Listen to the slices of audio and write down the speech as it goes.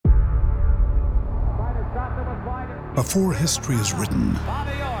Before history is written,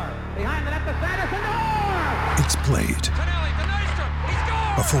 it's played.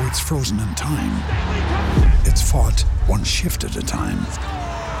 Before it's frozen in time, it's fought one shift at a time.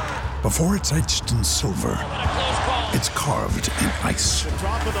 Before it's etched in silver, it's carved in ice.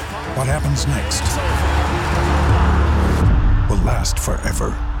 What happens next will last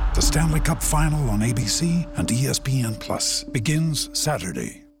forever. The Stanley Cup Final on ABC and ESPN Plus begins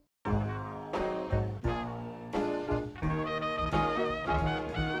Saturday.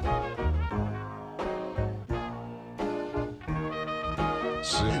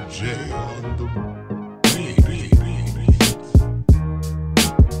 CJ on the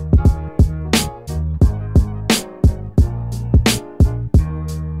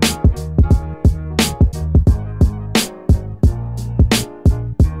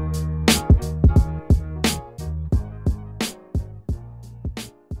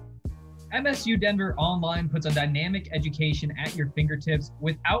MSU Denver Online puts a dynamic education at your fingertips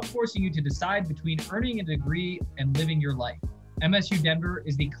without forcing you to decide between earning a degree and living your life. MSU Denver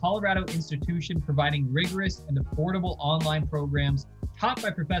is the Colorado institution providing rigorous and affordable online programs taught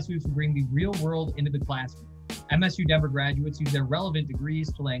by professors who bring the real world into the classroom. MSU Denver graduates use their relevant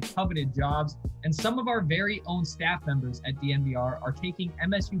degrees to land coveted jobs, and some of our very own staff members at DNVR are taking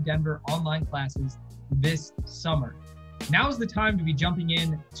MSU Denver online classes this summer. Now's the time to be jumping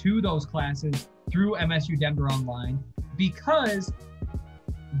in to those classes through MSU Denver Online, because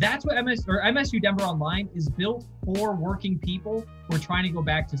that's what MSU Denver Online is built for working people who are trying to go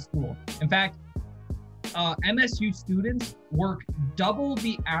back to school. In fact, MSU students work double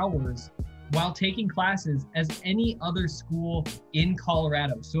the hours while taking classes as any other school in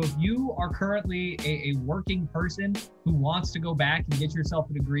Colorado. So if you are currently a working person who wants to go back and get yourself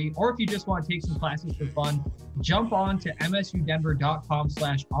a degree, or if you just want to take some classes for fun, jump on to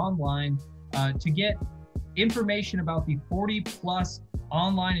msudenver.com/online to get information about the 40 plus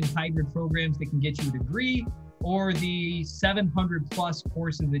online and hybrid programs that can get you a degree, or the 700 plus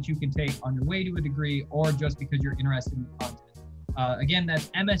courses that you can take on your way to a degree, or just because you're interested in the content. Again, that's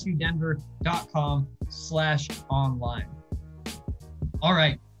msudenver.com/online. All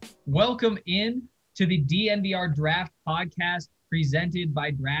right. Welcome in to the DNVR Draft Podcast presented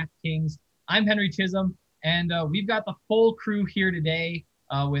by DraftKings. I'm Henry Chisholm, and we've got the full crew here today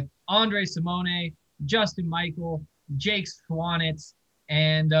with Andre Simone, Justin Michael, Jake Schwanitz,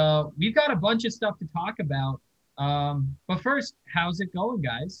 and we've got a bunch of stuff to talk about. But first, how's it going,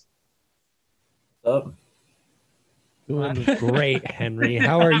 guys? Doing great, Henry.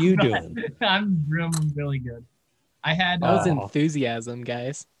 How are you doing? I'm really good. That was enthusiasm,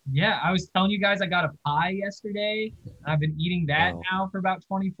 guys. Yeah, I was telling you guys I got a pie yesterday. I've been eating that now for about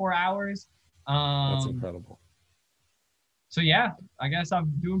 24 hours. That's incredible. So yeah, I guess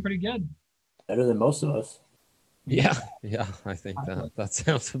I'm doing pretty good. Better than most of us. Yeah, I think that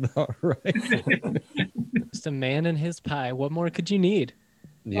sounds about right. Just a man and his pie. What more could you need?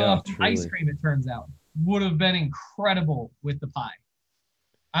 Yeah, ice cream, it turns out, would have been incredible with the pie.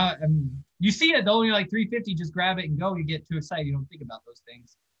 You see it though, you're like $3.50, just grab it and go. You get too excited, you don't think about those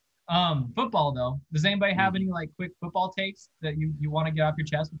things. Football though, does anybody have any like quick football takes that you want to get off your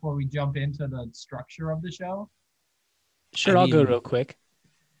chest before we jump into the structure of the show? Sure, I'll go real quick.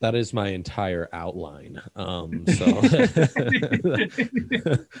 That is my entire outline. So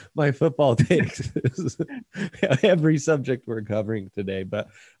my football takes is every subject we're covering today, but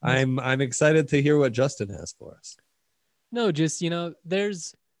I'm excited to hear what Justin has for us. No, just,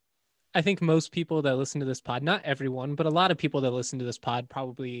 I think most people that listen to this pod, not everyone, but a lot of people that listen to this pod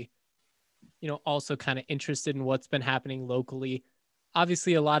probably, also kind of interested in what's been happening locally.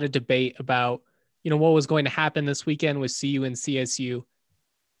 Obviously a lot of debate about, what was going to happen this weekend with CU and CSU.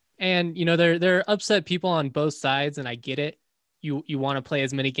 And, there are upset people on both sides, and I get it. You want to play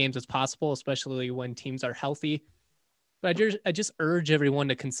as many games as possible, especially when teams are healthy. But I just urge everyone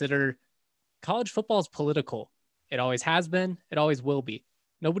to consider college football is political. It always has been. It always will be.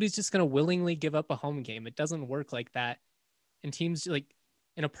 Nobody's just going to willingly give up a home game. It doesn't work like that. And teams, like,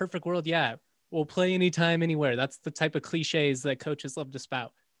 in a perfect world, yeah, we'll play anytime, anywhere. That's the type of cliches that coaches love to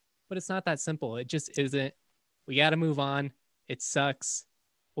spout. But it's not that simple. It just isn't. We got to move on. It sucks.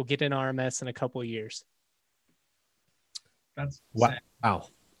 We'll get an RMS in a couple of years. That's wow. Wow.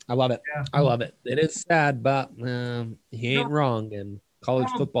 I love it. Yeah. I love it. It is sad, but he ain't wrong. And college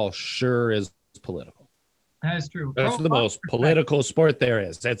football sure is political. That is true. That's the most political sport there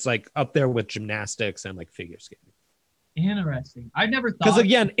is. It's like up there with gymnastics and like figure skating. Interesting. I never thought. Because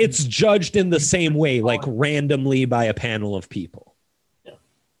again, it's judged in the same way, like randomly by a panel of people.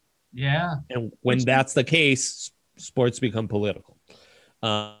 Yeah. And when that's the case, sports become political.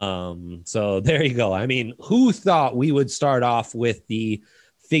 So there you go. I mean, who thought we would start off with the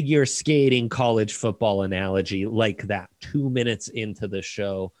figure skating college football analogy like that 2 minutes into the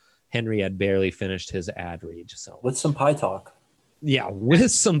show? Henry had barely finished his ad read. So With some pie talk. yeah,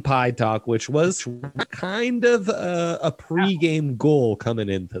 with some pie talk, which was kind of a pregame goal coming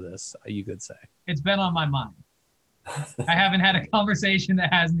into this, you could say. It's been on my mind. I haven't had a conversation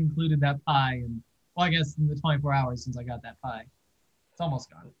that hasn't included that pie, and well, I guess in the 24 hours since I got that pie, it's almost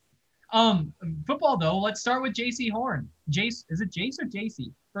gone. Football though. Let's start with J.C. Horn. Jace, is it Jace or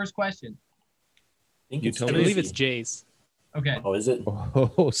J.C.? First question. I believe it's Jace. Okay. Oh, is it?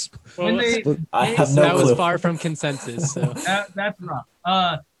 When they, I have no that was clue. far from consensus. So. that's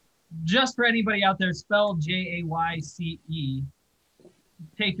rough. Just for anybody out there, spell Jayce.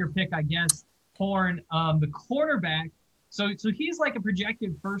 Take your pick, I guess. Horn, the quarterback. So he's like a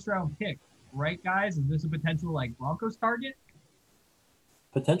projected first round pick, right, guys? Is this a potential like Broncos target?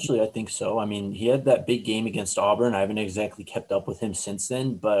 Potentially, I think so. I mean, he had that big game against Auburn. I haven't exactly kept up with him since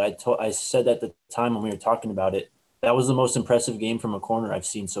then, but I said at the time when we were talking about it, that was the most impressive game from a corner I've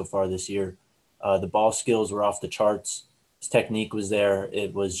seen so far this year. The ball skills were off the charts. His technique was there.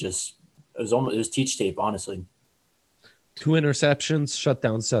 It was teach tape, honestly. 2 interceptions, shut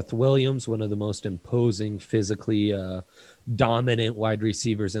down Seth Williams, one of the most imposing, physically dominant wide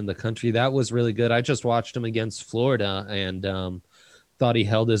receivers in the country. That was really good. I just watched him against Florida and thought he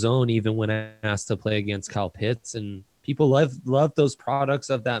held his own even when asked to play against Kyle Pitts. And people love those products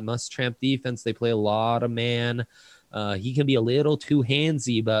of that Muschamp defense. They play a lot of man. He can be a little too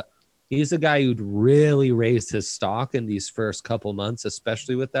handsy, but he's a guy who'd really raised his stock in these first couple months,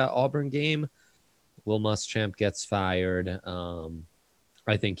 especially with that Auburn game. Will Muschamp gets fired.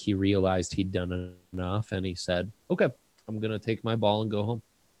 I think he realized he'd done enough, and he said, okay, I'm going to take my ball and go home.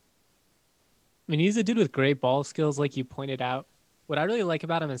 I mean, he's a dude with great ball skills, like you pointed out. What I really like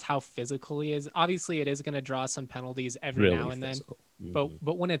about him is how physical he is. Obviously, it is going to draw some penalties every Really now and physical. then.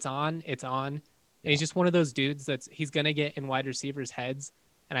 But when it's on, it's on. And he's just one of those dudes he's going to get in wide receivers' heads.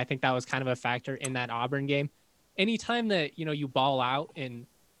 And I think that was kind of a factor in that Auburn game. Anytime that, you ball out in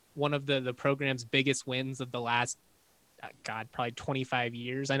one of the program's biggest wins of the last, probably 25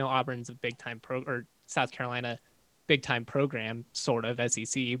 years. I know Auburn's a big-time or South Carolina big-time program, sort of,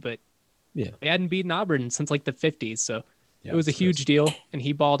 SEC, but yeah, they hadn't beaten Auburn since like the 50s. So yeah, it was a huge deal, and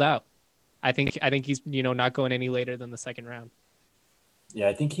he balled out. I think he's, not going any later than the second round. Yeah,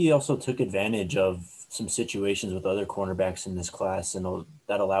 I think he also took advantage of some situations with other cornerbacks in this class, and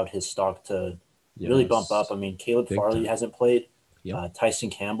that allowed his stock to really bump up. I mean, Caleb Farley hasn't played. Yep.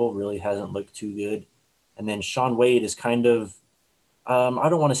 Tyson Campbell really hasn't looked too good. And then Sean Wade is kind of I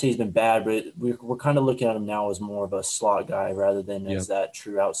don't want to say he's been bad, but we're kind of looking at him now as more of a slot guy rather than as that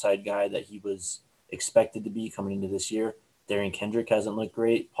true outside guy that he was expected to be coming into this year. Darian Kendrick hasn't looked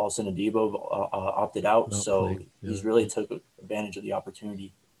great. Paulson Adebo opted out, he's really took advantage of the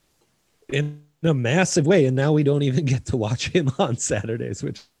opportunity. In a massive way, and now we don't even get to watch him on Saturdays,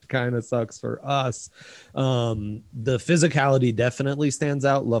 which kind of sucks for us. The physicality definitely stands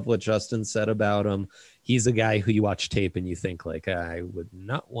out. Love what Justin said about him. He's a guy who you watch tape and you think like, I would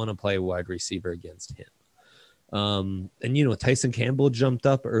not want to play wide receiver against him. And Tyson Campbell jumped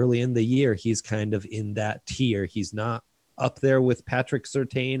up early in the year. He's kind of in that tier. He's not up there with Patrick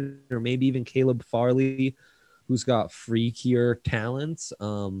Surtain or maybe even Caleb Farley, who's got freakier talents.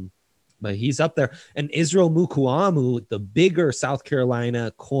 But he's up there. And Israel Mukuamu, the bigger South Carolina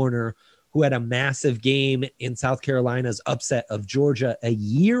corner who had a massive game in South Carolina's upset of Georgia a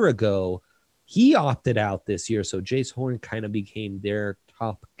year ago, he opted out this year. So Jace Horn kind of became their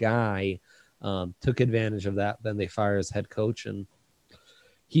top guy, took advantage of that. Then they fire his head coach and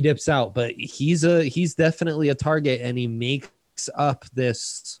he dips out. But he's definitely a target, and he makes up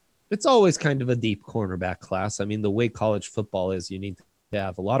this. It's always kind of a deep cornerback class. I mean, the way college football is, you need to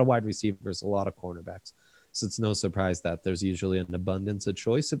have a lot of wide receivers, a lot of cornerbacks. So it's no surprise that there's usually an abundance of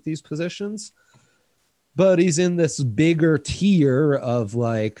choice at these positions. But he's in this bigger tier of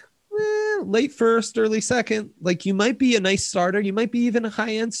like late first, early second. Like, you might be a nice starter. You might be even a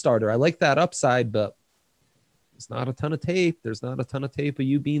high-end starter. I like that upside, but there's not a ton of tape. There's not a ton of tape of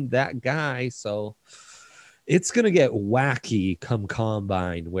you being that guy. So it's going to get wacky come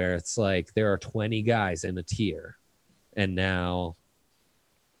combine, where it's like there are 20 guys in a tier. And now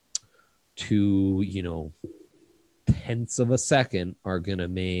 2 tenths of a second are going to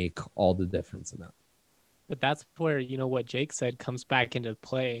make all the difference in that. But that's where, what Jake said comes back into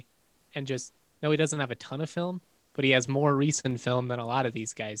play. And just, no, he doesn't have a ton of film, but he has more recent film than a lot of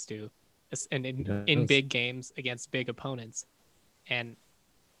these guys do. And in big games against big opponents. And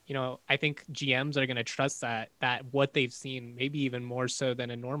I think GMs are going to trust that what they've seen, maybe even more so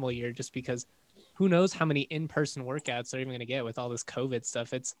than a normal year, just because who knows how many in-person workouts they're even going to get with all this COVID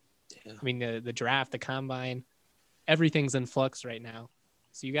stuff. The draft, the combine, everything's in flux right now.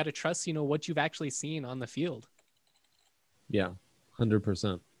 So you got to trust, what you've actually seen on the field. Yeah,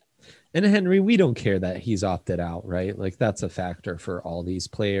 100%. And Henry, we don't care that he's opted out, right? Like that's a factor for all these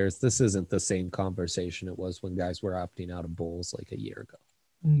players. This isn't the same conversation it was when guys were opting out of bowls like a year ago.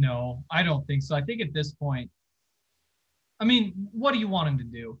 No, I don't think so. I think at this point, what do you want him to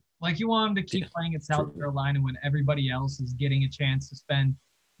do? Like, you want him to keep playing at South Carolina when everybody else is getting a chance to spend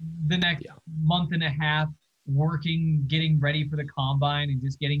the next month and a half working, getting ready for the combine, and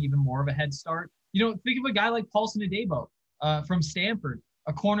just getting even more of a head start. Think of a guy like Paulson Adebo from Stanford,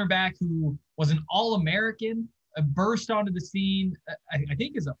 a cornerback who was an All-American, burst onto the scene, I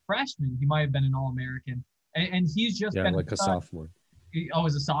think as a freshman. He might have been an All-American. And he's just been like a sophomore.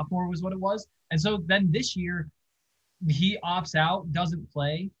 As a sophomore was what it was. And so then this year, he opts out, doesn't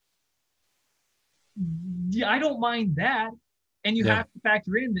play. Yeah, I don't mind that. And you have to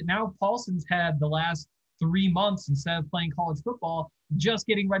factor in that now Paulson's had the last 3 months, instead of playing college football, just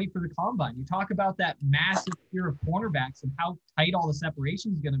getting ready for the combine. You talk about that massive tier of cornerbacks and how tight all the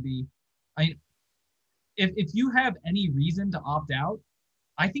separation is going to be. If you have any reason to opt out,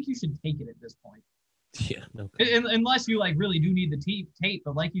 I think you should take it at this point. Yeah, no. Unless you really do need the tape.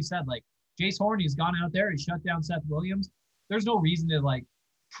 But like you said, Jace Horn, he's gone out there, he shut down Seth Williams. There's no reason to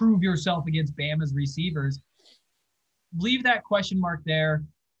prove yourself against Bama's receivers. Leave that question mark there,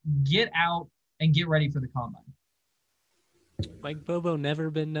 get out, and get ready for the combine. Mike Bobo never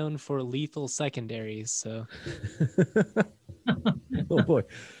been known for lethal secondaries, so. Oh boy,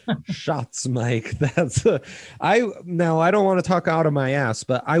 shots, Mike. I don't want to talk out of my ass,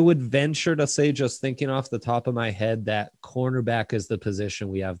 but I would venture to say, just thinking off the top of my head, that cornerback is the position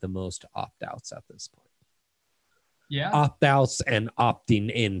we have the most opt-outs at this point. Yeah, opt-outs and opting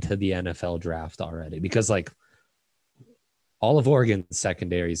into the NFL draft already, because all of Oregon's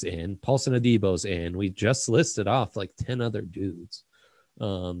secondary's in, Paulson Adebo's in. We just listed off 10 other dudes.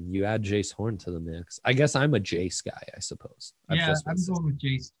 You add Jace Horn to the mix. I guess I'm a Jace guy, I suppose. I'm going with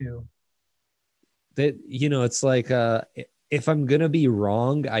Jace too. It's if I'm gonna be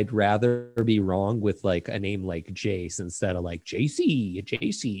wrong, I'd rather be wrong with a name like Jace instead of JC.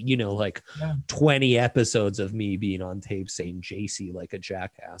 20 episodes of me being on tape saying JC like a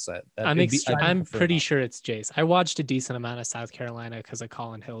jackass. I'm pretty sure it's Jace. I watched a decent amount of South Carolina because of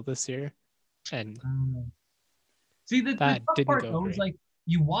Colin Hill this year, and see the tough part though is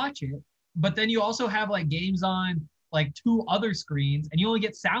you watch it, but then you also have games on 2 other screens, and you only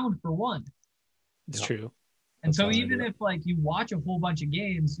get sound for one. It's true. And so even if you watch a whole bunch of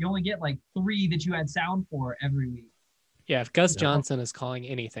games, you only get 3 that you had sound for every week. Yeah, if Gus Johnson is calling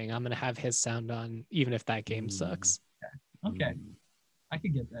anything, I'm going to have his sound on, even if that game sucks. Okay. I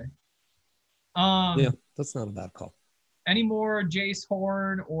could get there. Yeah, that's not a bad call. Any more Jace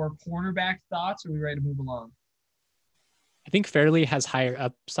Horn or cornerback thoughts? Or are we ready to move along? I think Fairley has higher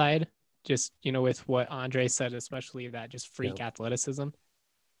upside, just, with what Andre said, especially that just freak athleticism.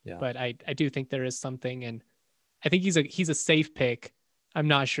 Yeah. But I do think there is something, and I think he's a safe pick. I'm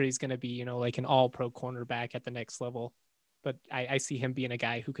not sure he's going to be, an all-pro cornerback at the next level, but I see him being a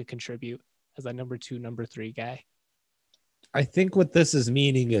guy who could contribute as a number 2, number 3 guy. I think what this is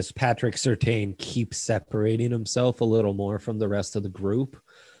meaning is Patrick Surtain keeps separating himself a little more from the rest of the group.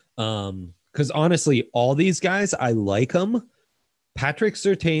 Because honestly, all these guys, I like them. Patrick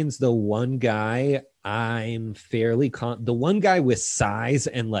Surtain's the one guy I'm the one guy with size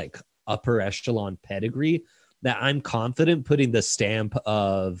and upper echelon pedigree that I'm confident putting the stamp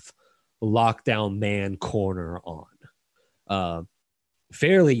of lockdown man corner on.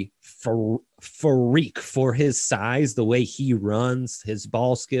 Fairly freak for his size, the way he runs, his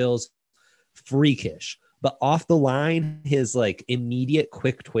ball skills, freakish. But off the line, his immediate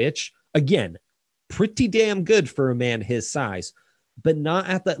quick twitch, again, pretty damn good for a man his size, but not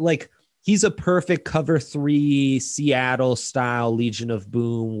at that he's a perfect cover 3 Seattle style Legion of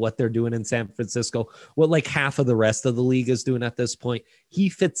Boom, what they're doing in San Francisco, what half of the rest of the league is doing at this point. He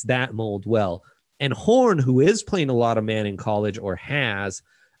fits that mold well. And Horn, who is playing a lot of man in college or has,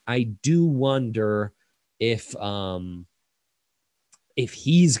 I do wonder if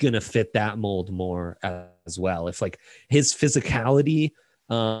he's going to fit that mold more as well. If his physicality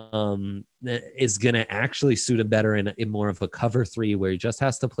is going to actually suit him better in more of a cover 3 where he just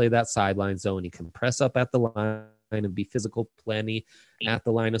has to play that sideline zone. He can press up at the line and be physical plenty at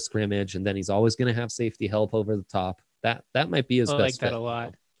the line of scrimmage. And then he's always going to have safety help over the top. That might be his best like that fit. a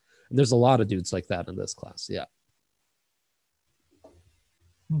lot. And there's a lot of dudes like that in this class. Yeah.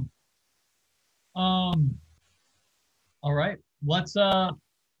 All right. Let's talk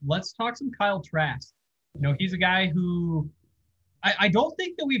some Kyle Trask. He's a guy who I don't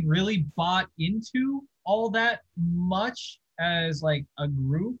think that we've really bought into all that much as like a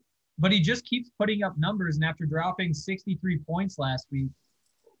group, but he just keeps putting up numbers. And after dropping 63 points last week,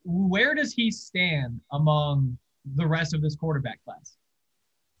 where does he stand among the rest of this quarterback class?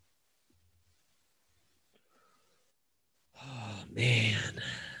 Oh man,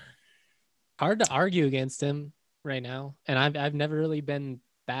 hard to argue against him right now. And I've never really been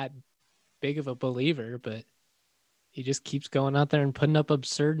that big of a believer, but he just keeps going out there and putting up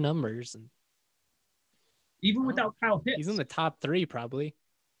absurd numbers. And even without Kyle Pitts, he's in the top 3 probably.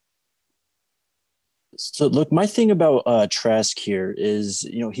 So look, my thing about Trask here is,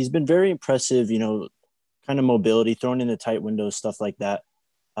 he's been very impressive, kind of mobility, throwing in the tight windows, stuff like that.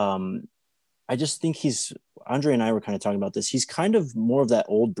 I just think Andre and I were kind of talking about this. He's kind of more of that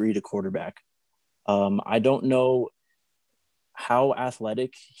old breed of quarterback. I don't know how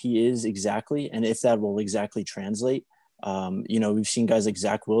athletic he is exactly, and if that will exactly translate. We've seen guys like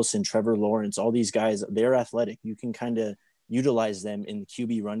Zach Wilson, Trevor Lawrence, all these guys, they're athletic. You can kind of utilize them in the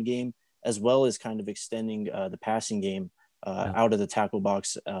QB run game, as well as kind of extending the passing game out of the tackle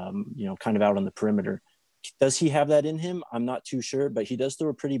box, kind of out on the perimeter. Does he have that in him? I'm not too sure, but he does throw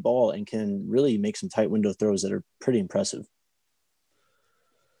a pretty ball and can really make some tight window throws that are pretty impressive.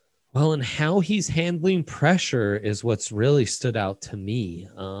 Well, and how he's handling pressure is what's really stood out to me.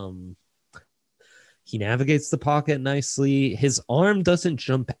 He navigates the pocket nicely. His arm doesn't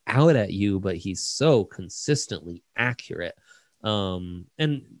jump out at you, but he's so consistently accurate. And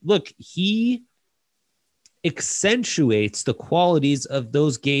look, he accentuates the qualities of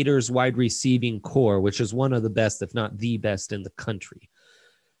those Gators wide receiving core, which is one of the best, if not the best in the country.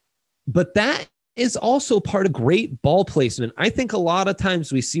 But that is also part of great ball placement. I think a lot of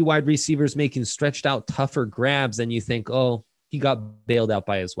times we see wide receivers making stretched out, tougher grabs, and you think, oh, he got bailed out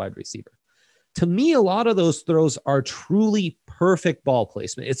by his wide receiver. To me, a lot of those throws are truly perfect ball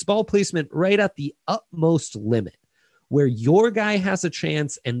placement. It's ball placement right at the utmost limit where your guy has a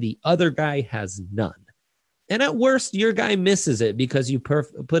chance and the other guy has none. And at worst, your guy misses it because you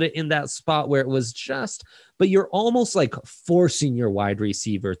put it in that spot where it was just, but you're almost like forcing your wide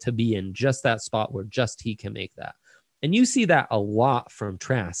receiver to be in just that spot where just he can make that. And you see that a lot from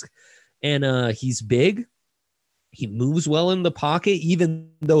Trask. And he's big. He moves well in the pocket,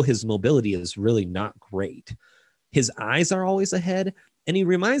 even though his mobility is really not great. His eyes are always ahead. And he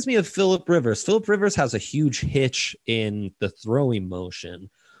reminds me of Phillip Rivers. Phillip Rivers has a huge hitch in the throwing motion.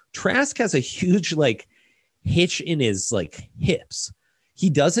 Trask has a huge hitch in his hips. He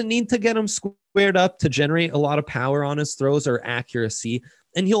doesn't need to get them squared up to generate a lot of power on his throws or accuracy.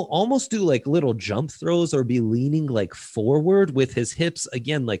 And he'll almost do little jump throws or be leaning forward with his hips,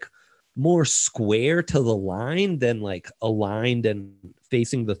 again, more square to the line than aligned and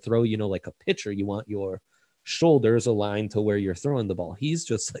facing the throw, like a pitcher. You want your shoulders aligned to where you're throwing the ball. He's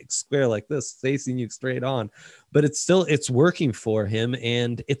just square like this, facing you straight on, but it's working for him.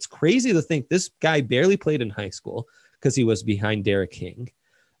 And it's crazy to think this guy barely played in high school because he was behind Derek King.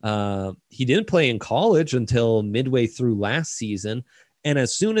 He didn't play in college until midway through last season. And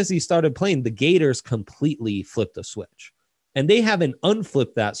as soon as he started playing, the Gators completely flipped the switch, and they haven't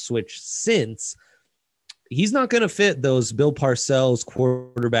unflipped that switch since. He's not going to fit those Bill Parcells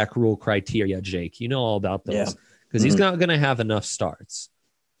quarterback rule criteria, Jake. You know all about those because he's not going to have enough starts.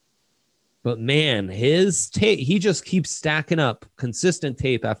 But man, his tape, he just keeps stacking up consistent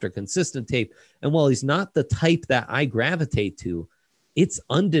tape after consistent tape. And while he's not the type that I gravitate to, it's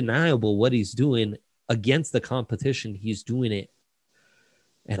undeniable what he's doing against the competition. He's doing it.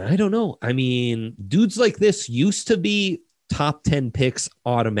 And I don't know. I mean, dudes like this used to be top 10 picks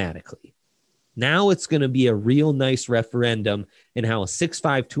automatically. Now it's going to be a real nice referendum in how a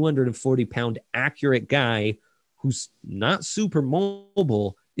 6'5", 240-pound accurate guy who's not super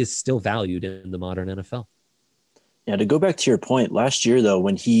mobile is still valued in the modern NFL. Yeah, to go back to your point, last year, though,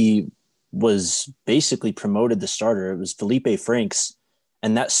 when he was basically promoted the starter, it was Felipe Franks,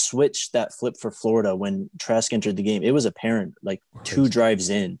 and that switch, that flip for Florida when Trask entered the game, it was apparent 2 drives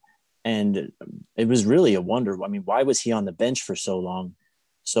in, and it was really a wonder. I mean, why was he on the bench for so long?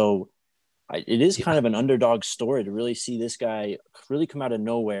 So it is kind of an underdog story to really see this guy really come out of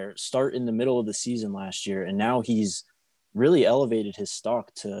nowhere, start in the middle of the season last year, and now he's really elevated his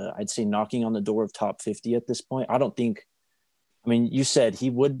stock to, I'd say, knocking on the door of top 50 at this point. You said he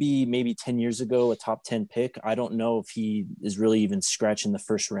would be maybe 10 years ago a top 10 pick. I don't know if he is really even scratching the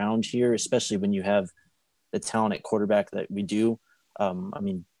first round here, especially when you have the talent at quarterback that we do.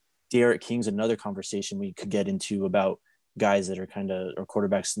 Derek King's another conversation we could get into about guys that are or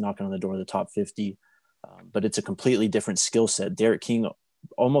quarterbacks knocking on the door of the top 50. But it's a completely different skill set. Derek King,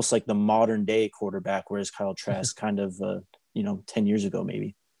 almost like the modern day quarterback, whereas Kyle Trask kind of, 10 years ago,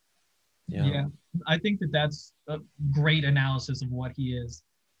 maybe. Yeah. I think that's a great analysis of what he is.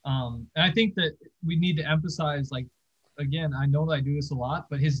 And I think that we need to emphasize, like, again, I know that I do this a lot,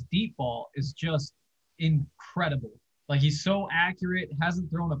 but his deep ball is just incredible. Like, he's so accurate, hasn't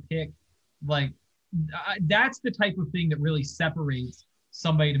thrown a pick. Like, that's the type of thing that really separates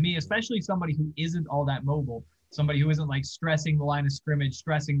somebody to me, especially somebody who isn't all that mobile, somebody who isn't like stressing the line of scrimmage,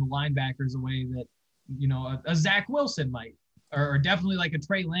 stressing the linebackers away that, a Zach Wilson might, or definitely like a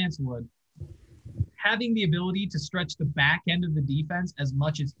Trey Lance would. Having the ability to stretch the back end of the defense as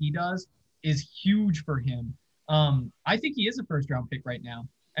much as he does is huge for him. I think he is a first round pick right now.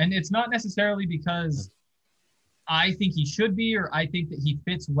 And it's not necessarily because I think he should be, or I think that he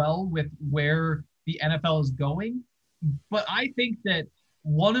fits well with where the NFL is going. But I think that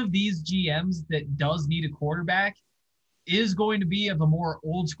one of these GMs that does need a quarterback is going to be of a more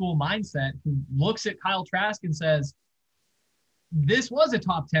old school mindset, who looks at Kyle Trask and says, this was a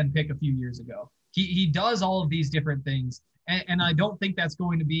top 10 pick a few years ago. He does all of these different things. And I don't think that's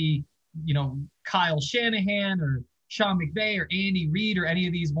going to be, Kyle Shanahan or Sean McVay or Andy Reid or any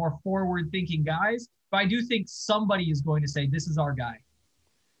of these more forward thinking guys. But I do think somebody is going to say, this is our guy.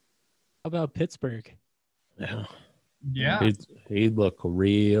 How about Pittsburgh? Yeah. He'd look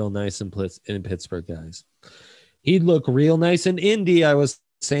real nice in Pittsburgh, guys. He'd look real nice in Indy. I was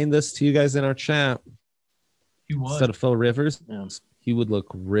saying this to you guys in our chat. He would. Instead of Phil Rivers, he would look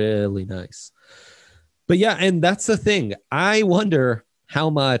really nice. But yeah, and that's the thing. I wonder how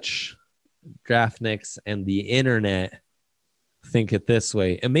much Draftniks and the internet think it this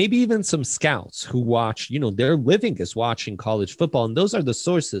way. And maybe even some scouts who watch, their living is watching college football. And those are the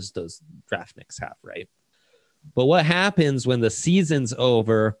sources those Draftniks have, right? But what happens when the season's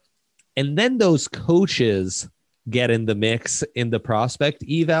over and then those coaches get in the mix in the prospect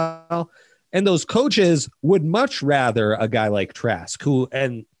eval, and those coaches would much rather a guy like Trask, who,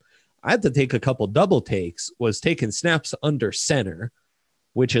 and I had to take a couple double takes, was taking snaps under center,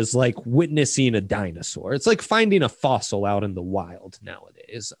 which is like witnessing a dinosaur. It's like finding a fossil out in the wild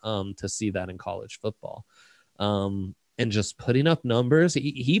nowadays, to see that in college football. And just putting up numbers.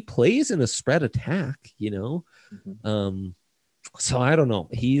 He plays in a spread attack, So I don't know.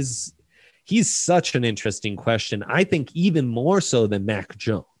 He's such an interesting question. I think even more so than Mac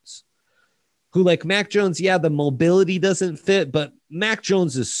Jones, who, like Mac Jones, the mobility doesn't fit, but Mac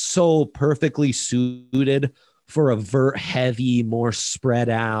Jones is so perfectly suited for a vert heavy, more spread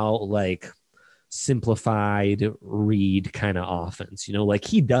out, like simplified read kind of offense. Like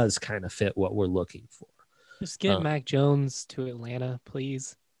he does kind of fit what we're looking for. Just get Mac Jones to Atlanta,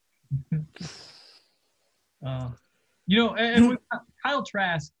 please. And with Kyle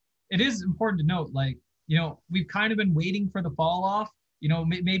Trask, it is important to note, we've kind of been waiting for the fall off,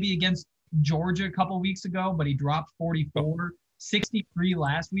 maybe against Georgia a couple weeks ago, but he dropped 44, 63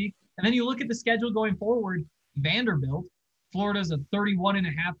 last week. And then you look at the schedule going forward, Vanderbilt, Florida's a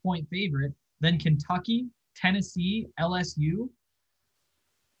 31.5-point favorite, then Kentucky, Tennessee, LSU.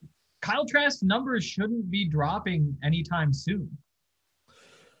 Kyle Trask's numbers shouldn't be dropping anytime soon.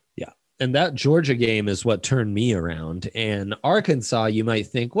 Yeah. And that Georgia game is what turned me around. And Arkansas, you might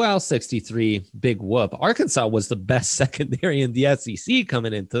think, 63, big whoop. Arkansas was the best secondary in the SEC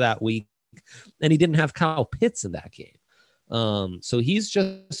coming into that week. And he didn't have Kyle Pitts in that game. So he's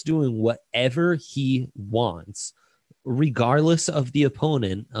just doing whatever he wants, regardless of the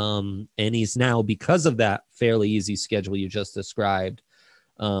opponent. And he's now, because of that fairly easy schedule you just described,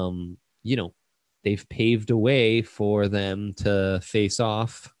 they've paved a way for them to face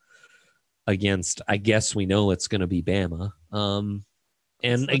off against, I guess we know it's going to be Bama.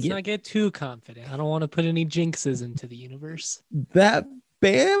 And let's not get too confident. I don't want to put any jinxes into the universe. That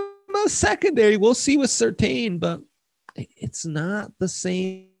Bama secondary, we'll see with Surtain, but it's not the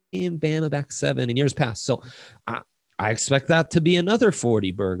same Bama back 7 in years past. So I expect that to be another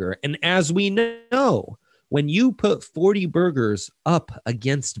 40 burger. And as we know, when you put 40 burgers up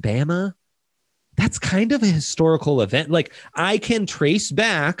against Bama, that's kind of a historical event. Like, I can trace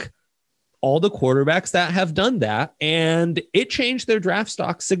back all the quarterbacks that have done that, and it changed their draft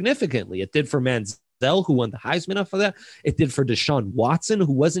stock significantly. It did for Manziel, who won the Heisman off of that. It did for Deshaun Watson,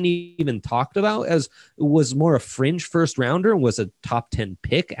 who wasn't even talked about, as was more a fringe first rounder and was a top 10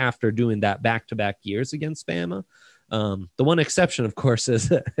 pick after doing that back-to-back years against Bama. The one exception, of course,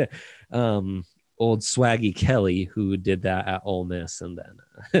 is old Swaggy Kelly, who did that at Ole Miss, and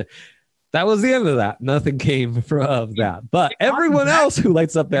then that was the end of that. Nothing came of that. But everyone else who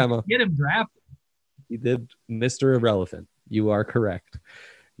lights up Bama, get him drafted. He did Mr. Irrelevant. You are correct.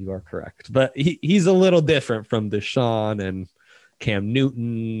 But he's a little different from Deshaun and Cam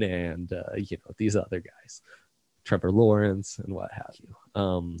Newton and these other guys, Trevor Lawrence and what have you.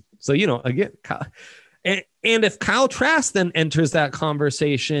 So again, and if Kyle Trask then enters that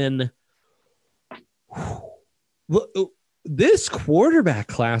conversation, this quarterback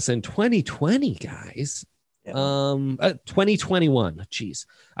class in 2020, guys. 2021. Geez,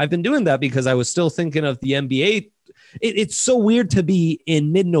 I've been doing that because I was still thinking of the NBA. It's so weird to be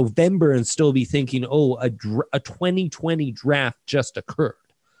in mid-November and still be thinking, a 2020 draft just occurred.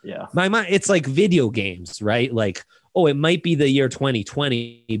 Yeah. My mind, it's like video games, right? Like, it might be the year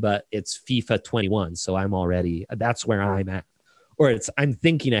 2020, but it's FIFA 21. So that's where I'm at. Or I'm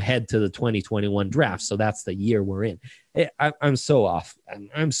thinking ahead to the 2021 draft. So that's the year we're in. I'm so off.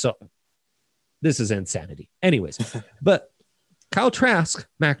 This is insanity. Anyways, but Kyle Trask,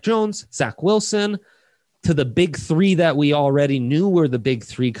 Mac Jones, Zach Wilson, to the big three that we already knew were the big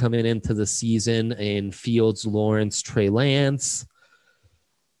three coming into the season in Fields, Lawrence, Trey Lance.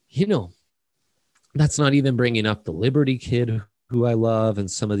 That's not even bringing up the Liberty kid who I love and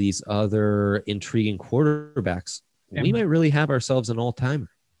some of these other intriguing quarterbacks. Yeah. We might really have ourselves an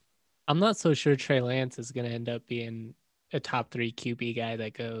all-timer. I'm not so sure Trey Lance is going to end up being a top 3 QB guy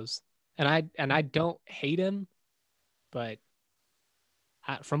that goes. And I don't hate him, but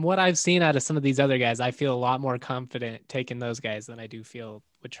from what I've seen out of some of these other guys, I feel a lot more confident taking those guys than I do feel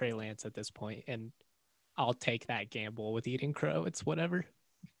with Trey Lance at this point. And I'll take that gamble with eating crow. It's whatever.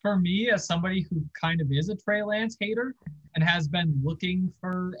 For me, as somebody who kind of is a Trey Lance hater and has been looking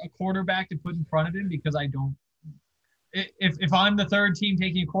for a quarterback to put in front of him, because if I'm the third team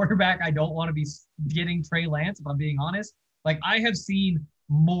taking a quarterback, I don't want to be getting Trey Lance, if I'm being honest. Like, I have seen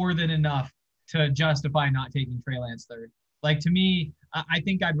more than enough to justify not taking Trey Lance third. Like, to me, I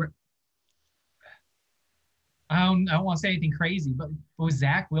think I don't want to say anything crazy, but with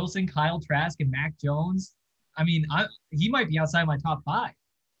Zach Wilson, Kyle Trask, and Mac Jones, he might be outside my top 5.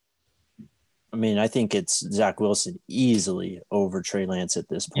 I think it's Zach Wilson easily over Trey Lance at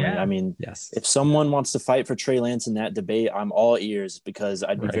this point. Yeah. Yes. If someone wants to fight for Trey Lance in that debate, I'm all ears, because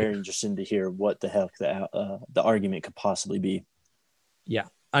I'd be very interested to hear what the heck the argument could possibly be. Yeah.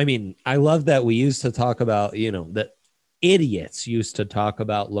 I love that we used to talk about, that idiots used to talk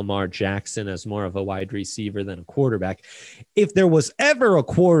about Lamar Jackson as more of a wide receiver than a quarterback. If there was ever a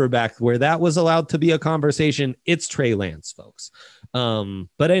quarterback where that was allowed to be a conversation, it's Trey Lance, folks.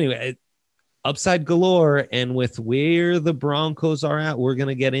 But anyway, upside galore. And with where the Broncos are at, we're going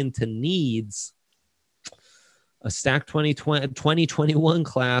to get into needs. A stacked 2021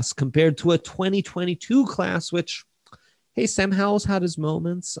 class compared to a 2022 class, which, hey, Sam Howell's had his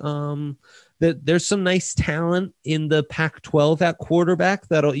moments. There's some nice talent in the Pac-12 at quarterback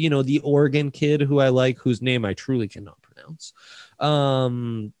that'll, the Oregon kid who I like, whose name I truly cannot pronounce.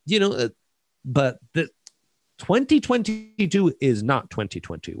 But the 2022 is not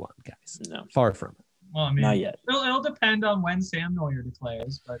 2021, guys. No, far from it. Well, not yet. It'll depend on when Sam Neuer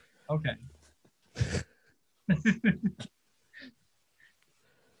declares, but okay.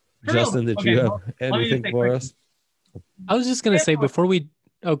 Justin, did you have anything for us? I was just going to say before we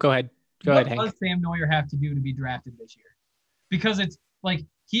 – go ahead. Go ahead, Hank. What does Sam Neuer have to do to be drafted this year? Because it's like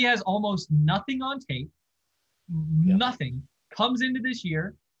he has almost nothing on tape, nothing. Comes into this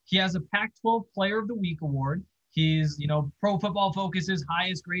year. He has a Pac-12 Player of the Week award. He's, Pro Football Focus's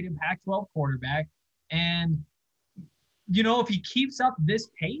highest graded Pac-12 quarterback. And, if he keeps up this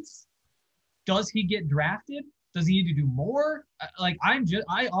pace, does he get drafted? Does he need to do more? I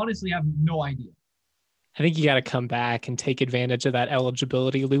honestly have no idea. I think you got to come back and take advantage of that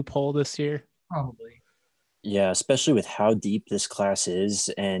eligibility loophole this year. Probably. Yeah, especially with how deep this class is,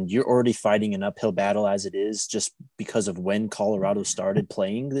 and you're already fighting an uphill battle as it is just because of when Colorado started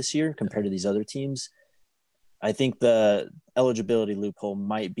playing this year compared to these other teams. I think the eligibility loophole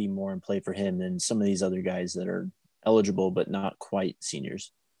might be more in play for him than some of these other guys that are eligible but not quite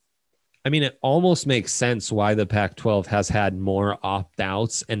seniors. It almost makes sense why the Pac-12 has had more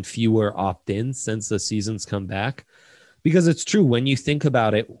opt-outs and fewer opt-ins since the season's come back. Because it's true, when you think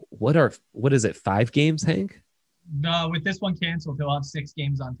about it, what is it, 5 games, Hank? No, with this one canceled, he'll have 6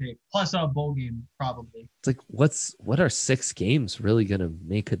 games on tape, plus a bowl game, probably. It's like, what are 6 games really going to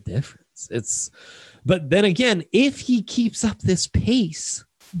make a difference? But then again, if he keeps up this pace,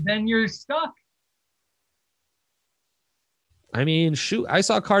 then you're stuck. Shoot, I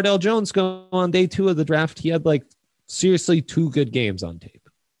saw Cardell Jones go on day 2 of the draft. He had seriously 2 good games on tape.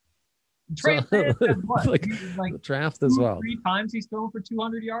 Trey Lance has what? The draft as well. 3 times he's thrown for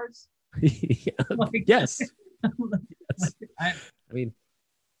 200 yards. Yes. Yes.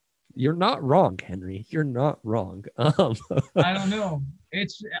 You're not wrong, Henry. You're not wrong. I don't know.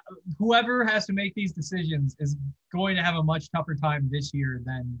 It's whoever has to make these decisions is going to have a much tougher time this year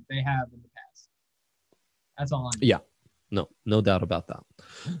than they have in the past. That's all I'm Yeah. No doubt about that.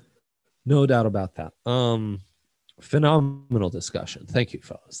 No doubt about that. Phenomenal discussion. Thank you,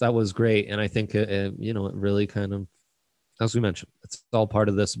 fellas. That was great. And I think, it really kind of, as we mentioned, it's all part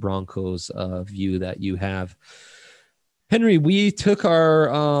of this Broncos view that you have. Henry, we took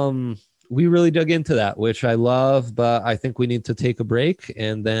we really dug into that, which I love, but I think we need to take a break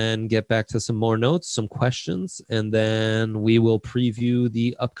and then get back to some more notes, some questions, and then we will preview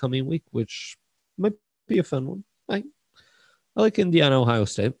the upcoming week, which might be a fun one. I like Indiana, Ohio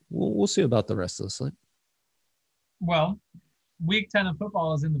State. We'll see about the rest of the slate. Well, week 10 of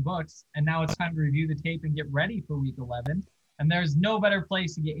football is in the books, and now it's time to review the tape and get ready for week 11. And there's no better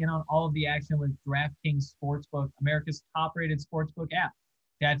place to get in on all of the action with DraftKings Sportsbook, America's top-rated sportsbook app.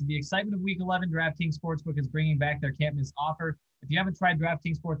 To add to the excitement of week 11, DraftKings Sportsbook is bringing back their can't-miss offer. If you haven't tried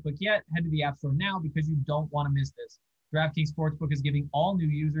DraftKings Sportsbook yet, head to the App Store now because you don't want to miss this. DraftKings Sportsbook is giving all new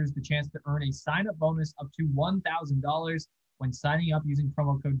users the chance to earn a sign-up bonus up to $1,000 when signing up using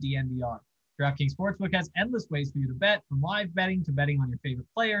promo code DNVR. DraftKings Sportsbook has endless ways for you to bet, from live betting to betting on your favorite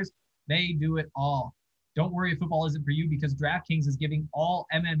players. They do it all. Don't worry if football isn't for you because DraftKings is giving all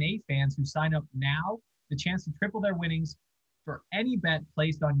MMA fans who sign up now the chance to triple their winnings for any bet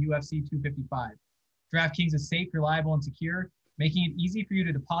placed on UFC 255. DraftKings is safe, reliable, and secure, making it easy for you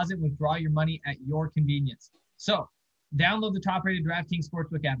to deposit and withdraw your money at your convenience. So, download the top-rated DraftKings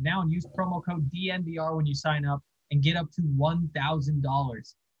Sportsbook app now and use promo code DNVR when you sign up and get up to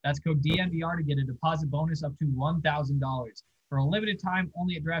 $1,000. That's code DNVR to get a deposit bonus up to $1,000. For a limited time,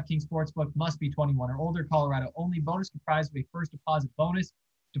 only at DraftKings Sportsbook, must be 21 or older, Colorado only. Bonus comprised of a first deposit bonus.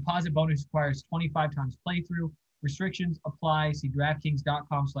 Deposit bonus requires 25 times playthrough. Restrictions apply. See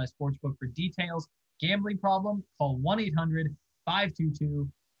DraftKings.com/sportsbook for details. Gambling problem? Call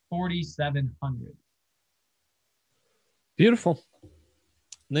 1-800-522-4700. Beautiful.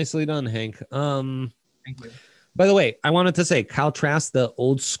 Nicely done, Hank. Thank you. By the way, I wanted to say Kyle Trask, the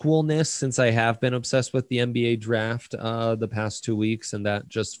old schoolness, since I have been obsessed with the NBA draft the past 2 weeks, and that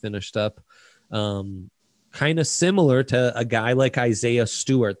just finished up. Kind of similar to a guy like Isaiah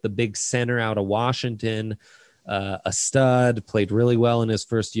Stewart, the big center out of Washington, a stud, played really well in his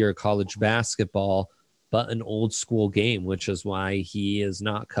first year of college basketball, but an old school game, which is why he is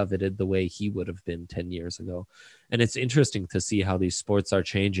not coveted the way he would have been 10 years ago. And it's interesting to see how these sports are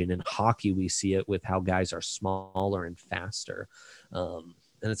changing. In hockey, we see it with how guys are smaller and faster. And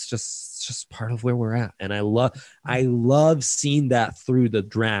it's just part of where we're at. And I love seeing that through the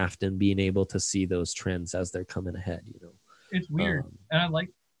draft and being able to see those trends as they're coming ahead, It's weird. And I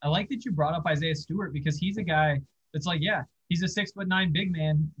like that you brought up Isaiah Stewart because he's a guy that's like, yeah, he's a 6'9" big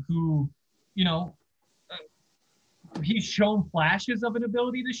man who, he's shown flashes of an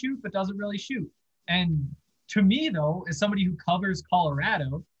ability to shoot, but doesn't really shoot. And to me, though, as somebody who covers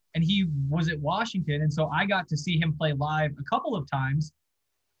Colorado, and he was at Washington, and so I got to see him play live a couple of times,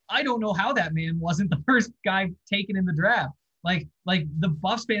 I don't know how that man wasn't the first guy taken in the draft. Like the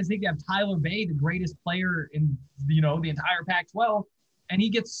Buffs fans think they have Tyler Bay, the greatest player in, the entire Pac-12, and he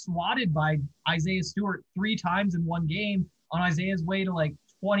gets swatted by Isaiah Stewart 3 times in one game on Isaiah's way to like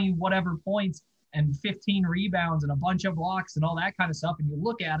 20 whatever points and 15 rebounds and a bunch of blocks and all that kind of stuff. And you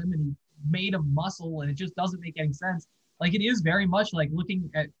look at him and he's made of muscle and it just doesn't make any sense. Like, it is very much like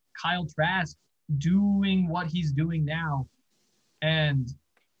looking at Kyle Trask doing what he's doing now. And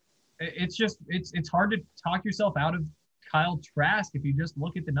it's hard to talk yourself out of Kyle Trask if you just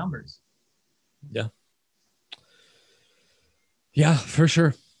look at the numbers. Yeah. Yeah, for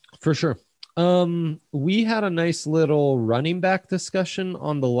sure. For sure. We had a nice little running back discussion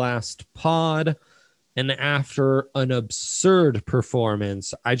on the last pod, and after an absurd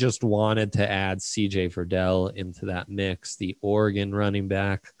performance, I just wanted to add CJ Verdell into that mix, the Oregon running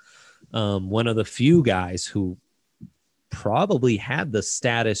back, one of the few guys who probably had the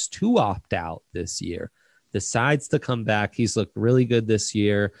status to opt out this year, decides to come back. He's looked really good this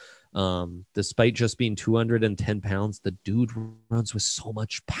year. Despite just being 210 pounds, the dude runs with so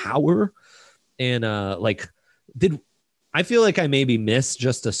much power. And I feel like I maybe missed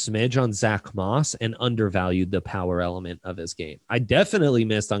just a smidge on Zach Moss and undervalued the power element of his game. I definitely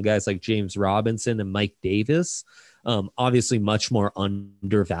missed on guys like James Robinson and Mike Davis. Obviously much more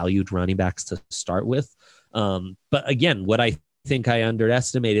undervalued running backs to start with. But again, what I think I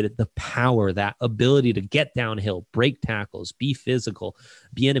underestimated, the power, that ability to get downhill, break tackles, be physical,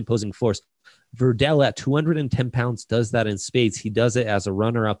 be an imposing force. Verdell at 210 pounds does that in spades. He does it as a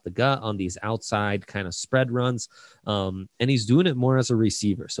runner up the gut on these outside kind of spread runs. And he's doing it more as a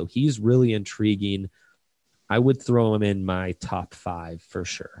receiver. So he's really intriguing. I would throw him in my top 5 for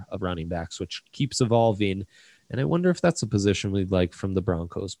sure of running backs, which keeps evolving. And I wonder if that's a position we'd like from the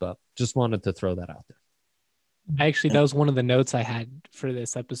Broncos, but just wanted to throw that out there. Actually, that was one of the notes I had for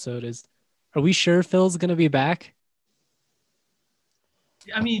this episode is, are we sure Phil's going to be back?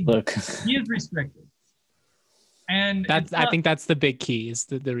 I mean, Look, he is restricted. And I think that's the big key is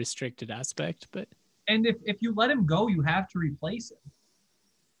the restricted aspect. But if you let him go, you have to replace him.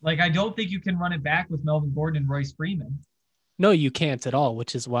 Like, I don't think you can run it back with Melvin Gordon and Royce Freeman. No, you can't at all,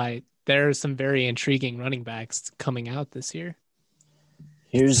 which is why there are some very intriguing running backs coming out this year.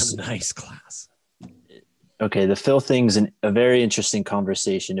 here's a nice class. Okay, the Phil thing's a very interesting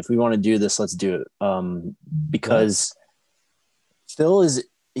conversation. If we want to do this, let's do it. Because Phil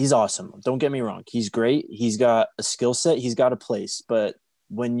he's awesome. Don't get me wrong. He's great. He's got a skill set. He's got a place. But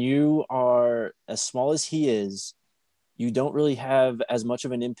when you are as small as he is, you don't really have as much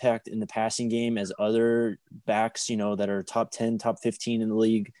of an impact in the passing game as other backs, that are top 10, top 15 in the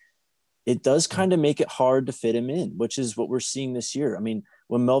league. It does kind of make it hard to fit him in, which is what we're seeing this year. I mean,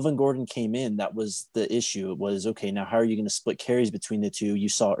 when Melvin Gordon came in, that was the issue. It was, okay, now how are you going to split carries between the two? You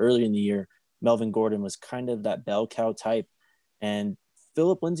saw earlier in the year, Melvin Gordon was kind of that bell cow type. And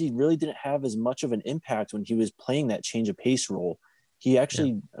Philip Lindsay really didn't have as much of an impact when he was playing that change of pace role. He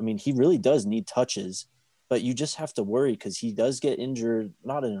actually, he really does need touches, but you just have to worry because he does get injured,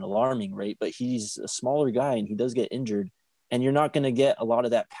 not at an alarming rate, but he's a smaller guy and he does get injured. And you're not going to get a lot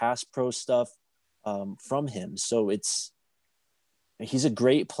of that pass pro stuff from him. So he's a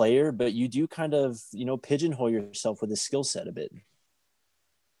great player, but you do kind of, pigeonhole yourself with his skill set a bit.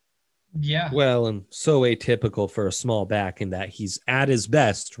 Yeah. Well, and so atypical for a small back in that he's at his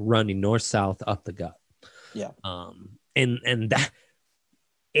best running north-south up the gut. Yeah. And that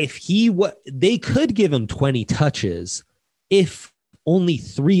if they could give him 20 touches if only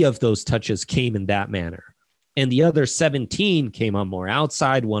 3 of those touches came in that manner. And the other 17 came on more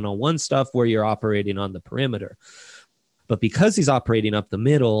outside one-on-one stuff where you're operating on the perimeter. But because he's operating up the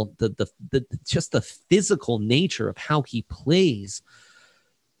middle, the just the physical nature of how he plays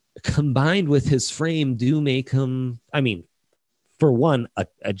combined with his frame do make him, for one, a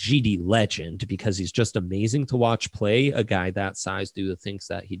GD legend because he's just amazing to watch play a guy that size do the things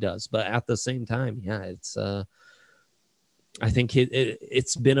that he does. But at the same time, it's I think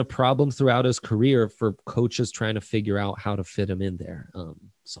it's been a problem throughout his career for coaches trying to figure out how to fit him in there.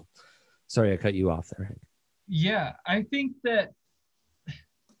 So sorry, I cut you off there, Hank. Yeah, I think that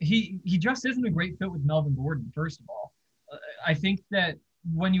he just isn't a great fit with Melvin Gordon, first of all. I think that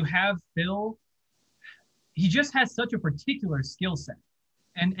when you have Phil, he just has such a particular skill set.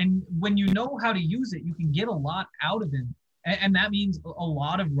 And when you know how to use it, you can get a lot out of him. And that means a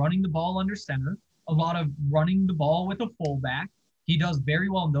lot of running the ball under center, a lot of running the ball with a fullback. He does very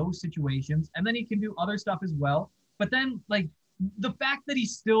well in those situations. And then he can do other stuff as well. But then, the fact that he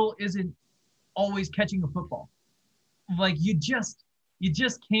still isn't always catching a football, you just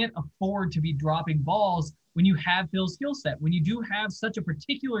can't afford to be dropping balls when you have Phil's skill set, when you do have such a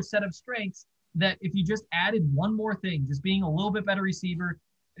particular set of strengths that if you just added one more thing, just being a little bit better receiver,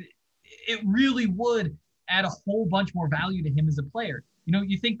 it really would add a whole bunch more value to him as a player.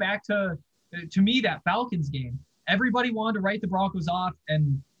 You think back to me, that Falcons game, everybody wanted to write the Broncos off,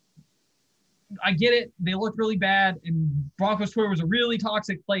 and I get it. They looked really bad, and Broncos Twitter was a really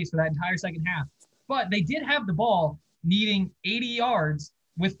toxic place for that entire second half. But they did have the ball needing 80 yards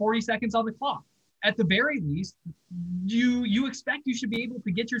with 40 seconds on the clock. At the very least, you expect you should be able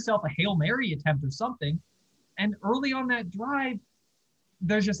to get yourself a Hail Mary attempt or something. And early on that drive,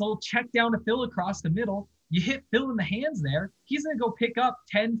 there's just a little check down to Phil across the middle. You hit Phil in the hands there. He's going to go pick up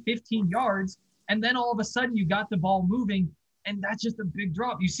 10, 15 yards. And then all of a sudden you got the ball moving, and that's just a big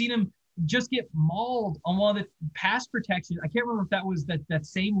drop. You've seen him just get mauled on one of the pass protections. I can't remember if that was that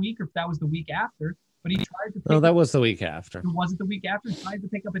same week or if that was the week after, but he tried to pick that was the week after. Was it the week after? He tried to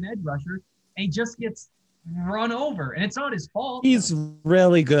pick up an edge rusher, and he just gets run over, and it's not his fault. He's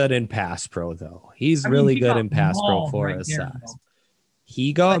really good in pass pro, though. He's really good in pass pro for his size.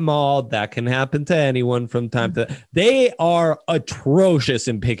 He got mauled. That can happen to anyone from time to time. They are atrocious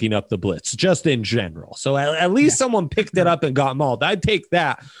in picking up the blitz, just in general. So at least someone picked it up and got mauled. I'd take